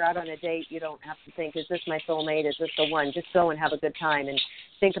 Like when you're out on a date, you don't have to think, is this my soulmate? Is this the one? Just go and have a good time and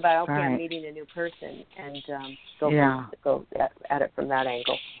think about, okay, I'm meeting a new person, and go at it from that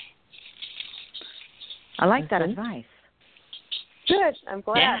angle. I like that advice. Good. I'm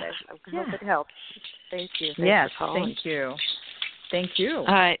glad. Yeah. I hope it helps. Thank you. Yes, thank you. Thank you.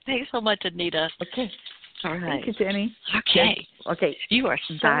 All right. Thanks so much, Anita. Okay. All right. Thank you, Jenny. Okay. Okay. You are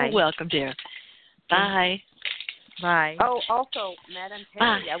so welcome, dear. Bye. Bye. Oh, also, Madam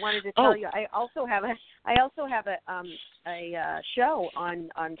Terry, I wanted to tell you, I also have a show on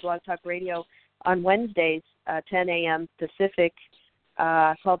Blog Talk Radio on Wednesdays, 10 a.m. Pacific,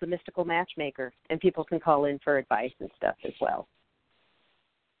 called The Mystical Matchmaker, and people can call in for advice and stuff as well.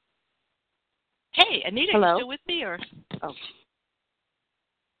 Hey, Anita, hello? You still with me, or? Oh.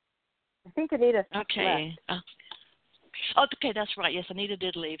 I think Anita okay. left. Okay, that's right. Yes, Anita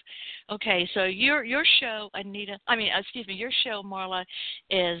did leave. Okay, so your show, your show, Marla,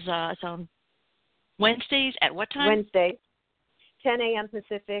 is it's on Wednesdays at what time? Wednesday, 10 a.m.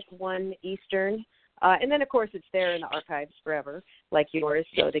 Pacific, 1 Eastern. And then, of course, it's there in the archives forever, like yours,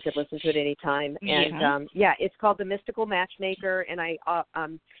 so they could listen to it any time. And, it's called The Mystical Matchmaker, and I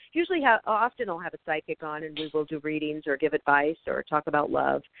usually often I'll have a psychic on, and we will do readings or give advice or talk about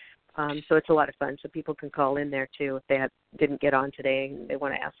love. So it's a lot of fun, so people can call in there, too, if they didn't get on today and they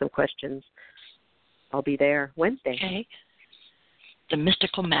want to ask some questions. I'll be there Wednesday. Okay. The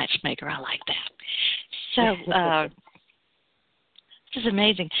Mystical Matchmaker, I like that. So this is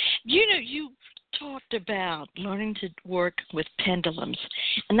amazing. You talked about learning to work with pendulums,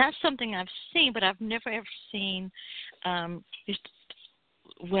 and that's something I've seen, but I've never ever seen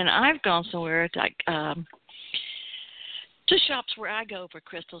when I've gone somewhere like to shops where I go for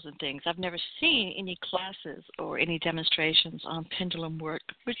crystals and things. I've never seen any classes or any demonstrations on pendulum work.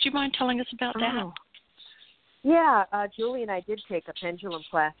 Would you mind telling us about that? Yeah, Julie and I did take a pendulum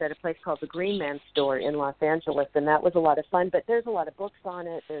class at a place called the Green Man Store in Los Angeles, and that was a lot of fun. But there's a lot of books on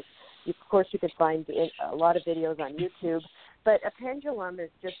it. Of course, you could find a lot of videos on YouTube. But a pendulum is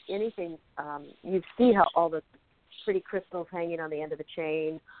just anything. You see how all the pretty crystals hanging on the end of a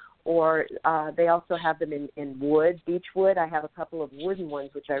chain, or they also have them in wood, beech wood. I have a couple of wooden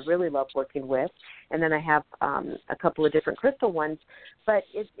ones, which I really love working with. And then I have a couple of different crystal ones. But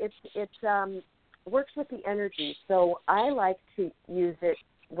it works with the energy. So I like to use it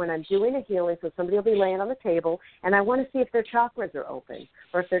when I'm doing a healing, so somebody will be laying on the table, and I want to see if their chakras are open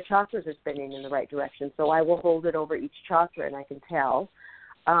or if their chakras are spinning in the right direction. So I will hold it over each chakra, and I can tell.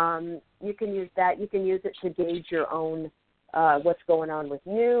 You can use that. You can use it to gauge your own what's going on with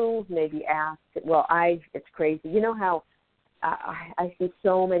you, maybe ask. It's crazy. You know how I see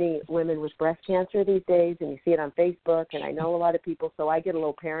so many women with breast cancer these days, and you see it on Facebook, and I know a lot of people, so I get a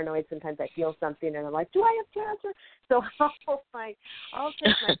little paranoid. Sometimes I feel something, and I'm like, do I have cancer? So I'll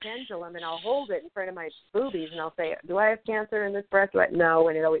take my pendulum, and I'll hold it in front of my boobies, and I'll say, do I have cancer in this breast? No,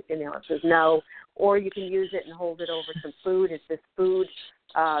 and it always it says no. Or you can use it and hold it over some food. Is this food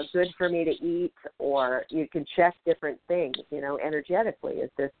good for me to eat? Or you can check different things, energetically. Is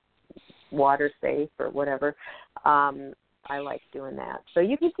this water safe or whatever? I like doing that. So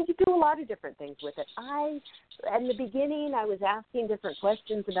you can do a lot of different things with it. In the beginning, I was asking different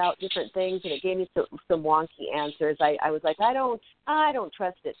questions about different things, and it gave me some wonky answers. I was like, I don't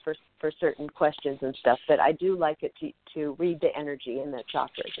trust it for certain questions and stuff, but I do like it to read the energy in the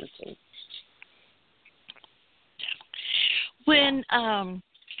chakras and things.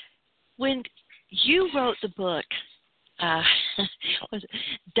 When you wrote the book, was it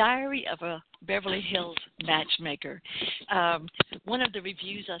Diary of a Beverly Hills Matchmaker? One of the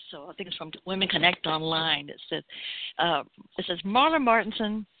reviews I saw, I think it's from Women Connect Online, it says Marla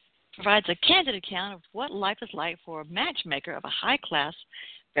Martenson provides a candid account of what life is like for a matchmaker of a high-class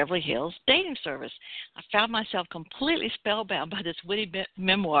Beverly Hills dating service. I found myself completely spellbound by this witty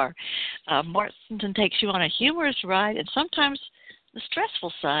memoir. Martenson takes you on a humorous ride and sometimes the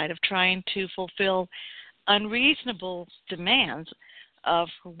stressful side of trying to fulfill unreasonable demands of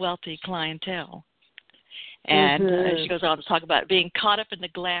wealthy clientele. And she goes on to talk about being caught up in the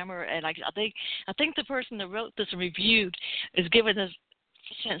glamour. And I think the person that wrote this and reviewed is giving us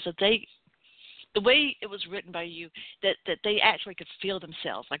a sense that the way it was written by you, that they actually could feel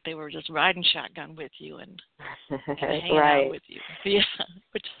themselves like they were just riding shotgun with you and hanging out with you. Yeah,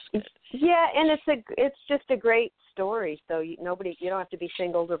 which is good. Yeah, and it's just a great story. So you don't have to be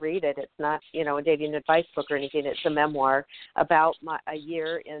single to read it. It's not a dating advice book or anything. It's a memoir about a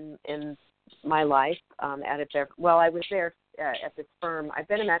year in my life I was there at this firm. I've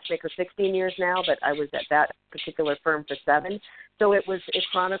been a matchmaker 16 years now, but I was at that particular firm for 7. So it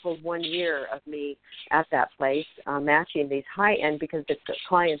chronicled 1 year of me at that place, matching these high-end, because the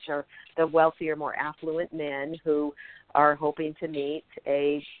clients are the wealthier, more affluent men who are hoping to meet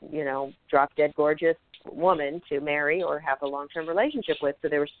a, drop-dead gorgeous woman to marry or have a long-term relationship with. So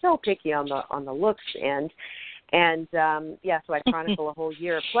they were so picky on the looks end. And, so I chronicle a whole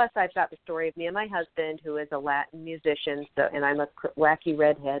year. Plus, I've got the story of me and my husband, who is a Latin musician, and I'm a wacky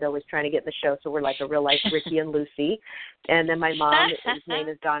redhead, always trying to get in the show, so we're like a real-life Ricky and Lucy. And then my mom, his name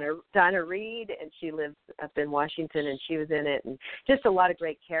is Donna Reed, and she lives up in Washington, and she was in it. And just a lot of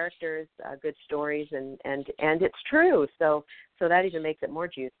great characters, good stories, and it's true. So that even makes it more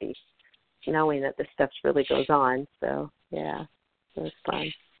juicy, knowing that this stuff really goes on. So, yeah, it was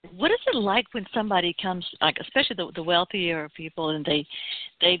fun. What is it like when somebody comes, like especially the wealthier people, and they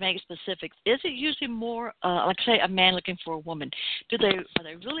make specifics? Is it usually more, like say, a man looking for a woman? Are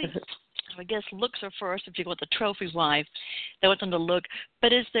they really? I guess looks are first. If you want the trophy wife, they want them to look.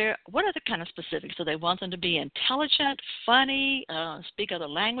 But what are the kind of specifics? Do they want them to be intelligent, funny, speak other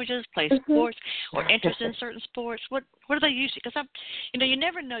languages, play sports, or interested in certain sports? What are they usually? Because you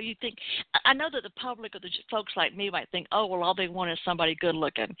never know. You think, I know that the public or the folks like me might think, oh, well, all they want is somebody good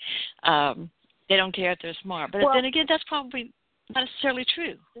looking. They don't care if they're smart. But then again, that's probably not necessarily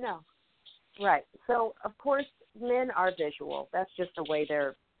true. No. Right. So of course, men are visual. That's just the way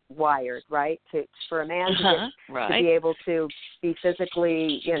they're wired, right? For a man to be able to be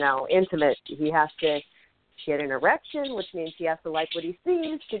physically, intimate, he has to get an erection, which means he has to like what he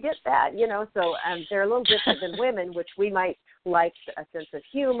sees to get that, So they're a little different than women, which we might like a sense of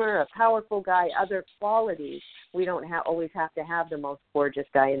humor, a powerful guy, other qualities. We don't always have to have the most gorgeous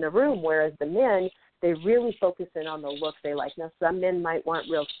guy in the room, whereas the men, they really focus in on the look they like. Now, some men might want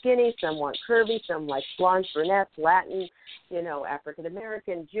real skinny, some want curvy, some like blondes, brunettes, Latin,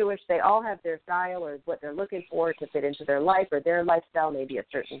 African-American, Jewish. They all have their style or what they're looking for to fit into their life or their lifestyle, maybe a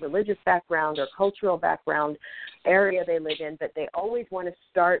certain religious background or cultural background area they live in. But they always want to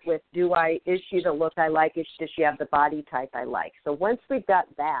start with, is she the look I like? Does she have the body type I like? So once we've got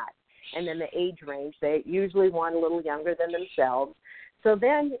that, and then the age range, they usually want a little younger than themselves. So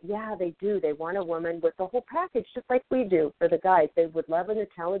then, they do. They want a woman with the whole package, just like we do for the guys. They would love an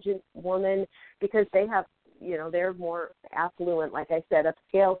intelligent woman because they have, they're more affluent, like I said,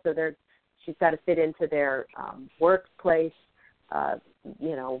 upscale. So she's got to fit into their workplace,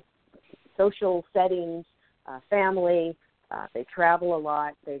 social settings, family. They travel a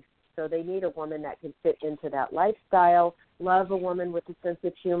lot. So they need a woman that can fit into that lifestyle, love a woman with a sense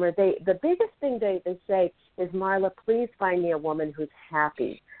of humor. The biggest thing they say is, Marla, please find me a woman who's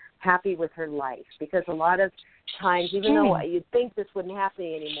happy with her life. Because a lot of times, even though you'd think this wouldn't happen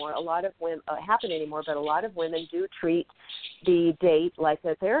anymore, but a lot of women do treat the date like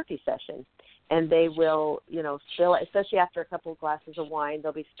a therapy session. And they will, spill, especially after a couple of glasses of wine,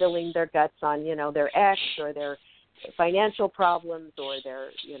 they'll be spilling their guts on, their ex or their financial problems or their,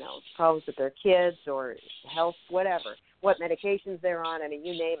 problems with their kids or health, whatever, what medications they're on. I mean,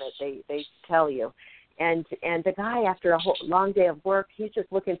 you name it, they tell you. And the guy, after a long day of work, he's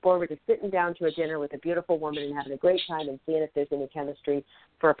just looking forward to sitting down to a dinner with a beautiful woman and having a great time and seeing if there's any chemistry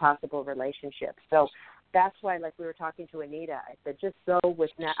for a possible relationship. So that's why, like we were talking to Anita, I said, just go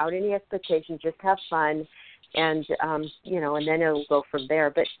without any expectation, just have fun, and and then it'll go from there.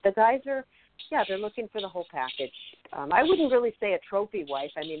 But the guys are, they're looking for the whole package. I wouldn't really say a trophy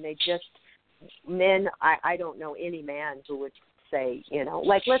wife. I mean, men, I don't know any man who would say,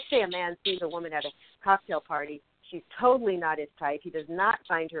 like let's say a man sees a woman at a cocktail party. She's totally not his type. He does not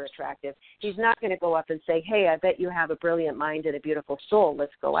find her attractive. He's not going to go up and say, hey, I bet you have a brilliant mind and a beautiful soul.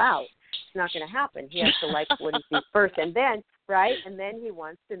 Let's go out. It's not going to happen. He has to like what he sees first. And then, and then he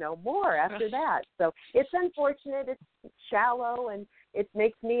wants to know more after that. So it's unfortunate. It's shallow, and it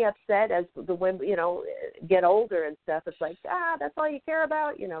makes me upset as the women, get older and stuff. It's like, that's all you care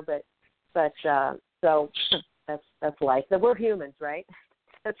about, but so that's life. So we're humans, right?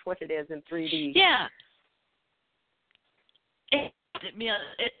 That's what it is in 3D. Yeah.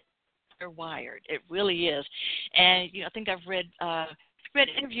 They're wired. It really is. And I think I've read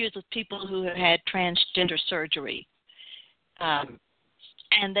interviews with people who have had transgender surgery,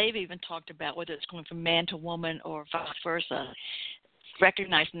 and they've even talked about whether it's going from man to woman or vice versa,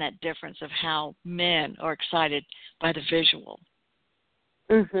 recognizing that difference of how men are excited by the visual.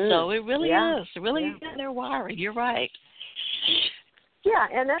 Mm-hmm. So it really is. It really is. They're wired. You're right. Yeah,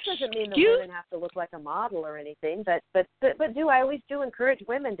 and that doesn't mean the women have to look like a model or anything, but I always do encourage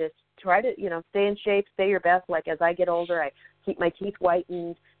women to try to, stay in shape, stay your best. Like as I get older, I keep my teeth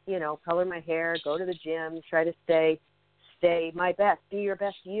whitened, color my hair, go to the gym, try to stay my best, be your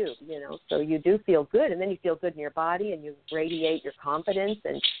best you, so you do feel good, and then you feel good in your body, and you radiate your confidence,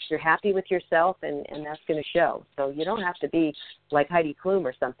 and you're happy with yourself, and that's going to show. So you don't have to be like Heidi Klum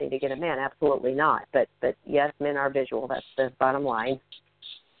or something to get a man, absolutely not. But yes, men are visual. That's the bottom line.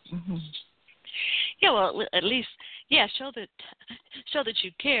 Mm-hmm. Yeah, well, at least, show that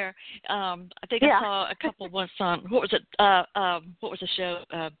you care. I think I saw a couple once on, what was it? What was the show?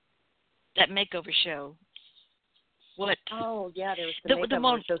 That makeover show. What? Oh, yeah, there was the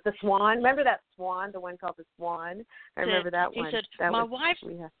makeover shows. The Swan. Remember that Swan, the one called The Swan? I remember that one. He said, my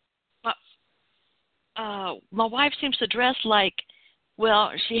wife seems to dress like,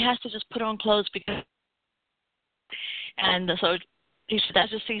 well, she has to just put on clothes because, and so he said that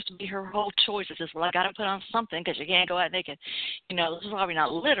just seems to be her whole choice. It's just, well, I got to put on something because you can't go out naked. This is probably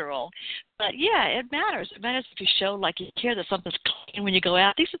not literal, but yeah, it matters. It matters if you show like you care that something's clean when you go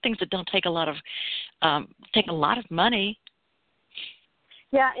out. These are things that don't take a lot of money.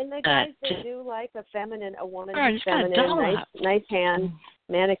 Yeah, and the guys that do like a woman who's feminine, nice hands,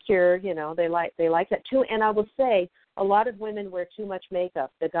 manicure. They like that too. And I will say, a lot of women wear too much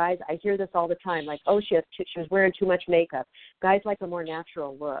makeup. The guys, I hear this all the time, like, oh, she was wearing too much makeup. Guys like a more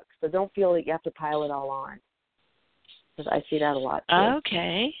natural look, so don't feel that you have to pile it all on. Because I see that a lot too.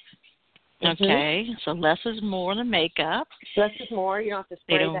 Okay. Mm-hmm. Okay, so less is more than makeup. Less is more. You don't have to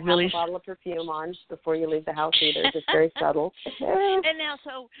spray half a bottle of perfume on before you leave the house either. It's just very subtle. And now,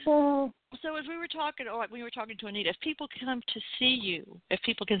 so as we were talking, or we were talking to Anita, if people come to see you, if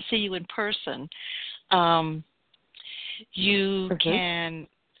people can see you in person, you can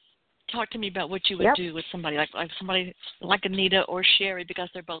talk to me about what you would do with somebody like somebody like Anita or Sherry, because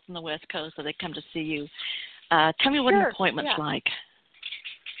they're both on the West Coast, so they come to see you. Tell me what an appointment's like.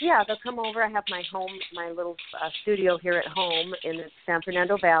 Yeah, they'll come over. I have my little studio here at home in the San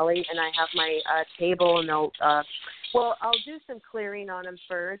Fernando Valley, and I have my table, and I'll do some clearing on them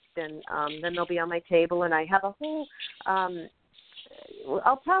first, and then they'll be on my table, and I have a whole, I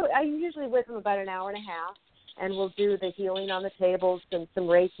usually with them about an hour and a half, and we'll do the healing on the tables, some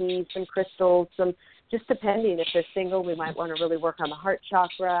Reiki, some crystals, just depending. If they're single, we might want to really work on the heart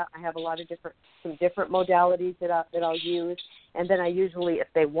chakra. I have a lot of different modalities that I'll use. And then I usually, if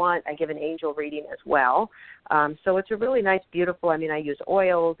they want, I give an angel reading as well. So it's a really nice, beautiful, I use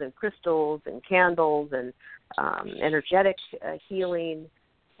oils and crystals and candles and energetic healing.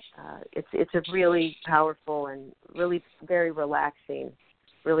 It's a really powerful and really very relaxing,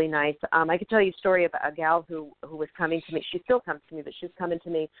 really nice. I could tell you a story about a gal who was coming to me. She still comes to me, but she was coming to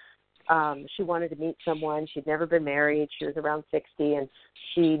me. She wanted to meet someone. She'd never been married. She was around 60, and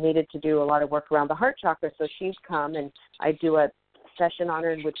she needed to do a lot of work around the heart chakra. So she'd come, and I'd do a session on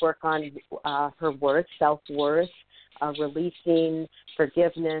her and would work on her worth, self-worth, releasing,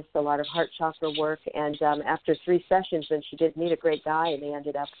 forgiveness, a lot of heart chakra work. And after 3 sessions, then she did meet a great guy, and they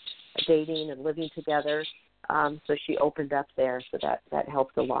ended up dating and living together. So she opened up there, so that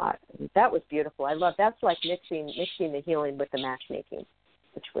helped a lot. And that was beautiful. I love that's like mixing the healing with the matchmaking,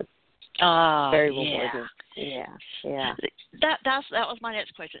 which was very rewarding. Yeah. That was my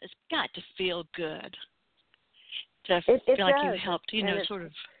next question. It's got to feel good to feel like you helped, sort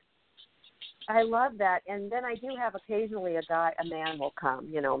of. I love that. And then I do have occasionally a man will come,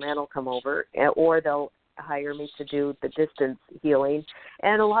 over, or they'll hire me to do the distance healing.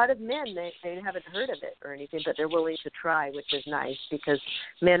 And a lot of men, they haven't heard of it or anything, but they're willing to try, which is nice because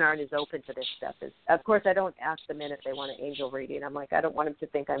men aren't as open to this stuff. Of course, I don't ask the men if they want an angel reading. I'm like, I don't want them to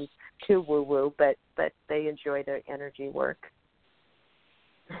think I'm too woo-woo, but they enjoy their energy work.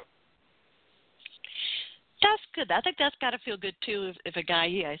 That's good. I think that's got to feel good, too, if a guy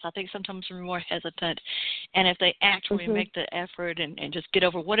is. I think sometimes we're more hesitant. And if they actually make the effort and just get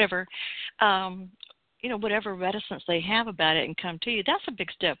over whatever, whatever reticence they have about it and come to you, that's a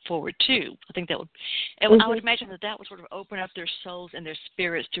big step forward, too. I think that would, I would imagine that would sort of open up their souls and their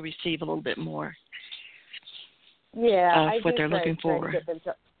spirits to receive a little bit more of what they're looking for.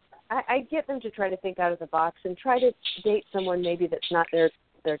 I get them to try to think out of the box and try to date someone maybe that's not their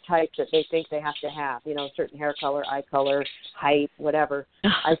type that they think they have to have, certain hair color, eye color, height, whatever.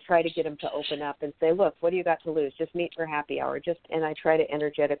 I try to get them to open up and say, look, what do you got to lose? Just meet for happy hour. And I try to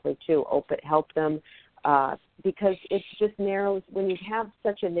energetically, too, help them because it's just narrows. When you have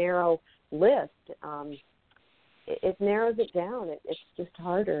such a narrow list, it narrows it down. It's just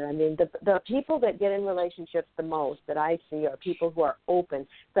harder. I mean, the people that get in relationships the most that I see are people who are open.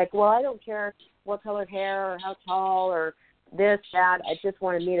 It's like, well, I don't care what color hair or how tall or this, that, I just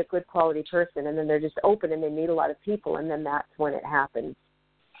want to meet a good quality person, and then they're just open and they meet a lot of people, and then that's when it happens.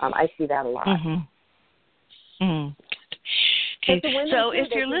 I see that a lot. Okay, so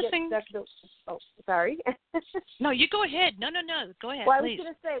if you're listening... sorry. No, you go ahead. No, go ahead, well, please. I was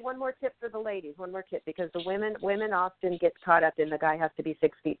going to say one more tip for the ladies, because the women often get caught up in the guy has to be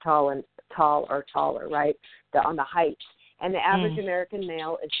 6 feet tall or taller, right, on the height. And the average American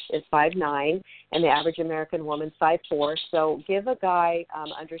male is 5'9", and the average American woman 5'4". So give a guy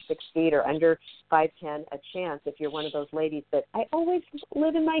under 6 feet or under 5'10" a chance if you're one of those ladies that I always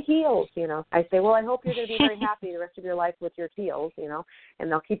live in my heels. I say, well, I hope you're going to be very happy the rest of your life with your heels, and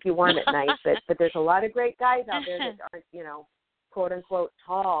they'll keep you warm at night. But there's a lot of great guys out there that aren't, quote unquote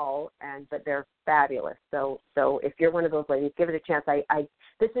tall, but they're fabulous. So if you're one of those ladies, give it a chance.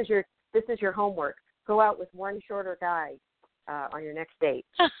 This is your homework. Go out with one shorter guy on your next date,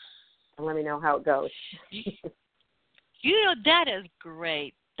 and let me know how it goes. That is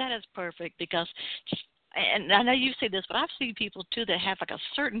great. That is perfect because, and I know you say this, but I've seen people too that have like a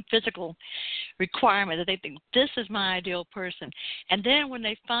certain physical requirement that they think this is my ideal person, and then when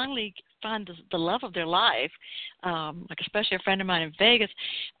they finally find the love of their life, like especially a friend of mine in Vegas,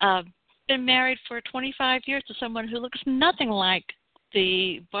 been married for 25 years to someone who looks nothing like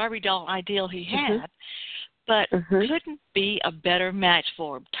the Barbie doll ideal he had. But couldn't be a better match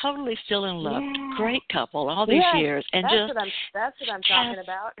for him. Totally still in love. Yeah. Great couple all these years. And that's what I'm talking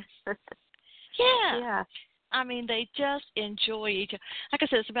about. Yeah. I mean, they just enjoy each other. Like I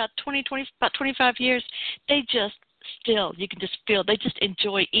said, it's about 25 years. They just still, you can just feel, they just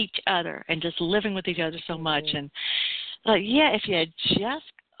enjoy each other and just living with each other so much. And, if you just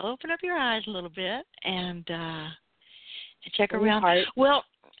open up your eyes a little bit and check around. Well,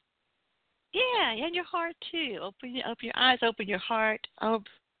 yeah, and your heart, too. Open your eyes, open your heart.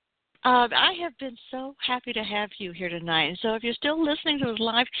 I have been so happy to have you here tonight. And so if you're still listening to us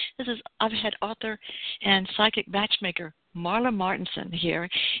live, I've had author and psychic matchmaker Marla Martenson here.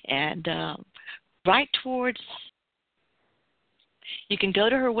 And right towards, you can go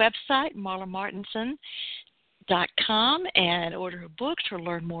to her website, marlamartenson.com, and order her books or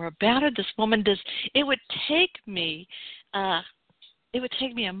learn more about it. This woman it would take me a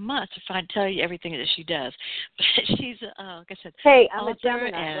month to tell you everything that she does. But she's, like I said, hey, I'm a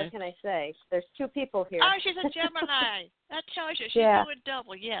Gemini. What can I say? There's two people here. Oh, she's a Gemini. That tells you. She's doing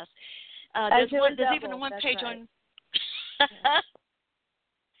double, yes. There's even one page on...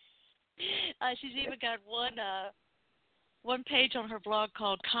 she's even got one page on her blog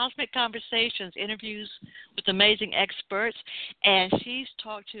called Cosmic Conversations, Interviews with Amazing Experts, and she's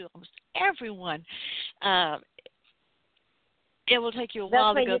talked to almost everyone. It will take you a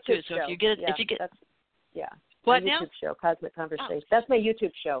while to go through. So if you get, what now? YouTube show, Cosmic Conversations. That's my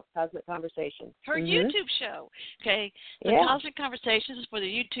YouTube show, Cosmic Conversations. Her YouTube show, okay. The Cosmic Conversations is for the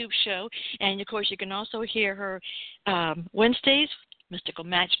YouTube show, and of course you can also hear her Wednesdays. Mystical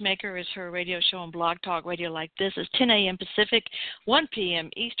Matchmaker is her radio show on Blog Talk Radio like this. It's 10 a.m. Pacific, 1 p.m.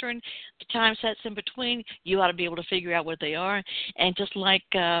 Eastern. The time sets in between, you ought to be able to figure out what they are. And just like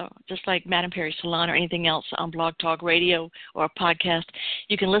Madame Perry Salon or anything else on Blog Talk Radio or a podcast,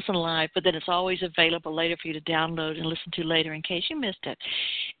 you can listen live, but then it's always available later for you to download and listen to later in case you missed it.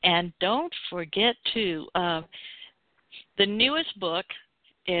 And don't forget to, the newest book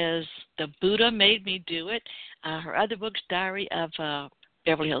is The Buddha Made Me Do It. Her other books, Diary of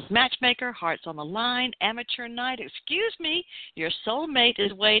Beverly Hills Matchmaker, Hearts on the Line, Amateur Night, excuse me, Your Soulmate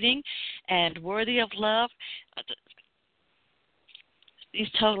is Waiting, and Worthy of Love. These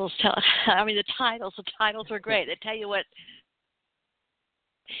titles the titles are great. They tell you what.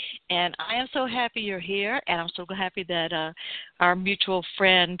 And I am so happy you're here, and I'm so happy that our mutual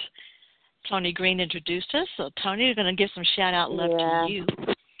friend Tony Green introduced us. So, Tony, we're going to give some shout-out love to you.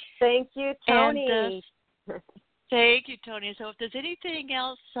 Thank you, Tony. And, thank you, Tony. So if there's anything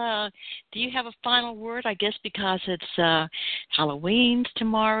else, do you have a final word? I guess because it's Halloween's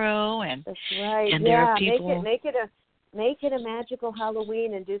tomorrow, and that's right. And there are people. Make it a magical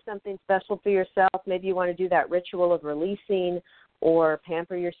Halloween and do something special for yourself. Maybe you want to do that ritual of releasing or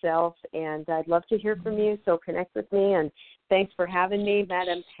pamper yourself, and I'd love to hear from you, so connect with me, and thanks for having me,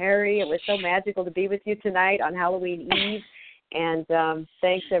 Madame Perry. It was so magical to be with you tonight on Halloween Eve, and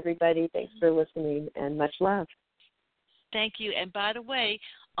thanks, everybody. Thanks for listening, and much love. Thank you, and by the way,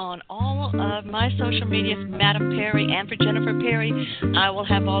 on all of my social media, for Madame Perry and for Jennifer Perry, I will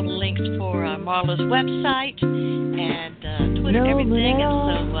have all the links for Marla's website and Twitter, everything.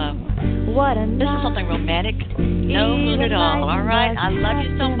 And so this is something romantic. No moon at all. All right. I love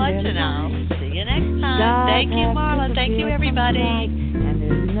you so much, and I'll see you next time. Thank you, Marla. Thank you, everybody. And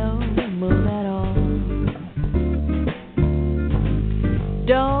there's no moon at all.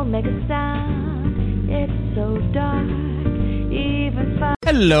 Don't make a sound. It's so dark.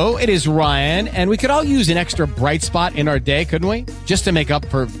 Hello, it is Ryan, and we could all use an extra bright spot in our day, couldn't we? Just to make up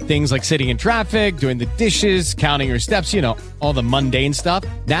for things like sitting in traffic, doing the dishes, counting your steps, all the mundane stuff.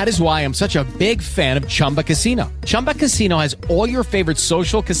 That is why I'm such a big fan of Chumba Casino. Chumba Casino has all your favorite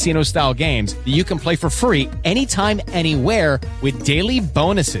social casino-style games that you can play for free anytime, anywhere with daily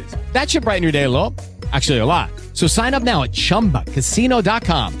bonuses. That should brighten your day a little. Actually, a lot. So sign up now at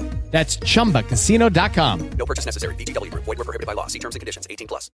ChumbaCasino.com. That's ChumbaCasino.com. No purchase necessary. VGW Group. Void where prohibited by law. See terms and conditions. 18+.